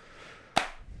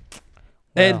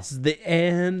 Well, It's the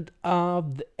end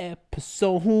of the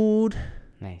episode.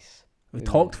 nice. We Good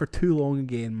talked man. for too long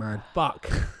again, man. Fuck.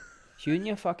 You and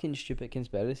your fucking stupid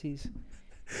conspiracies.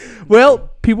 Well,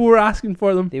 people were asking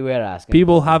for them. They were asking.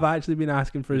 People have actually been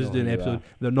asking for us You to know do an who you episode. are.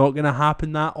 They're not going to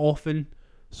happen that often.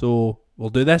 So we'll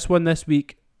do this one this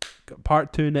week,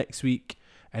 part 2 next week,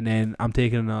 and then I'm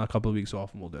taking another couple of weeks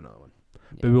off and we'll do another one.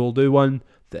 But Yeah. we'll do one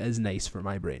that is nice for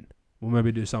my brain. We'll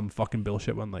maybe do some fucking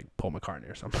bullshit one like Paul McCartney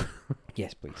or something.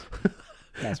 Yes, please.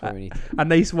 That's what we need. A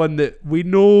nice one that we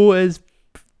know is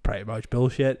pretty much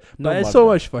bullshit, but No it's so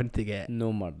murder. much fun to get.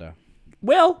 No murder.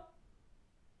 Well,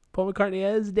 Paul McCartney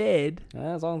is dead.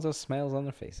 As long as there's smiles on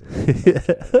their faces.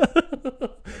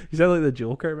 You sound like the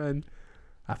Joker, man.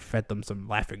 I fed them some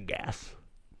laughing gas.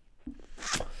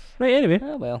 Right, anyway.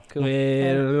 Oh well, cool. We've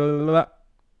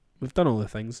done all the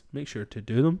things. Make sure to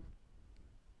do them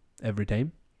every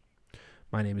time.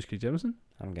 My name is Craig Jameson.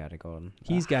 I'm Gary Gordon.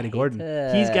 He's I Gary hate Gordon.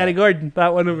 it. He's Gary Gordon.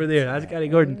 That one over there. That's Gary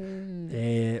Gordon.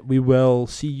 We will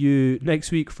see you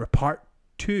next week for part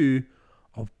 2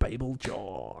 of Bible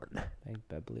John. Big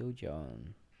Biblio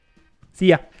John. See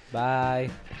ya. Bye.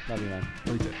 Love you, man.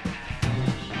 Love you too.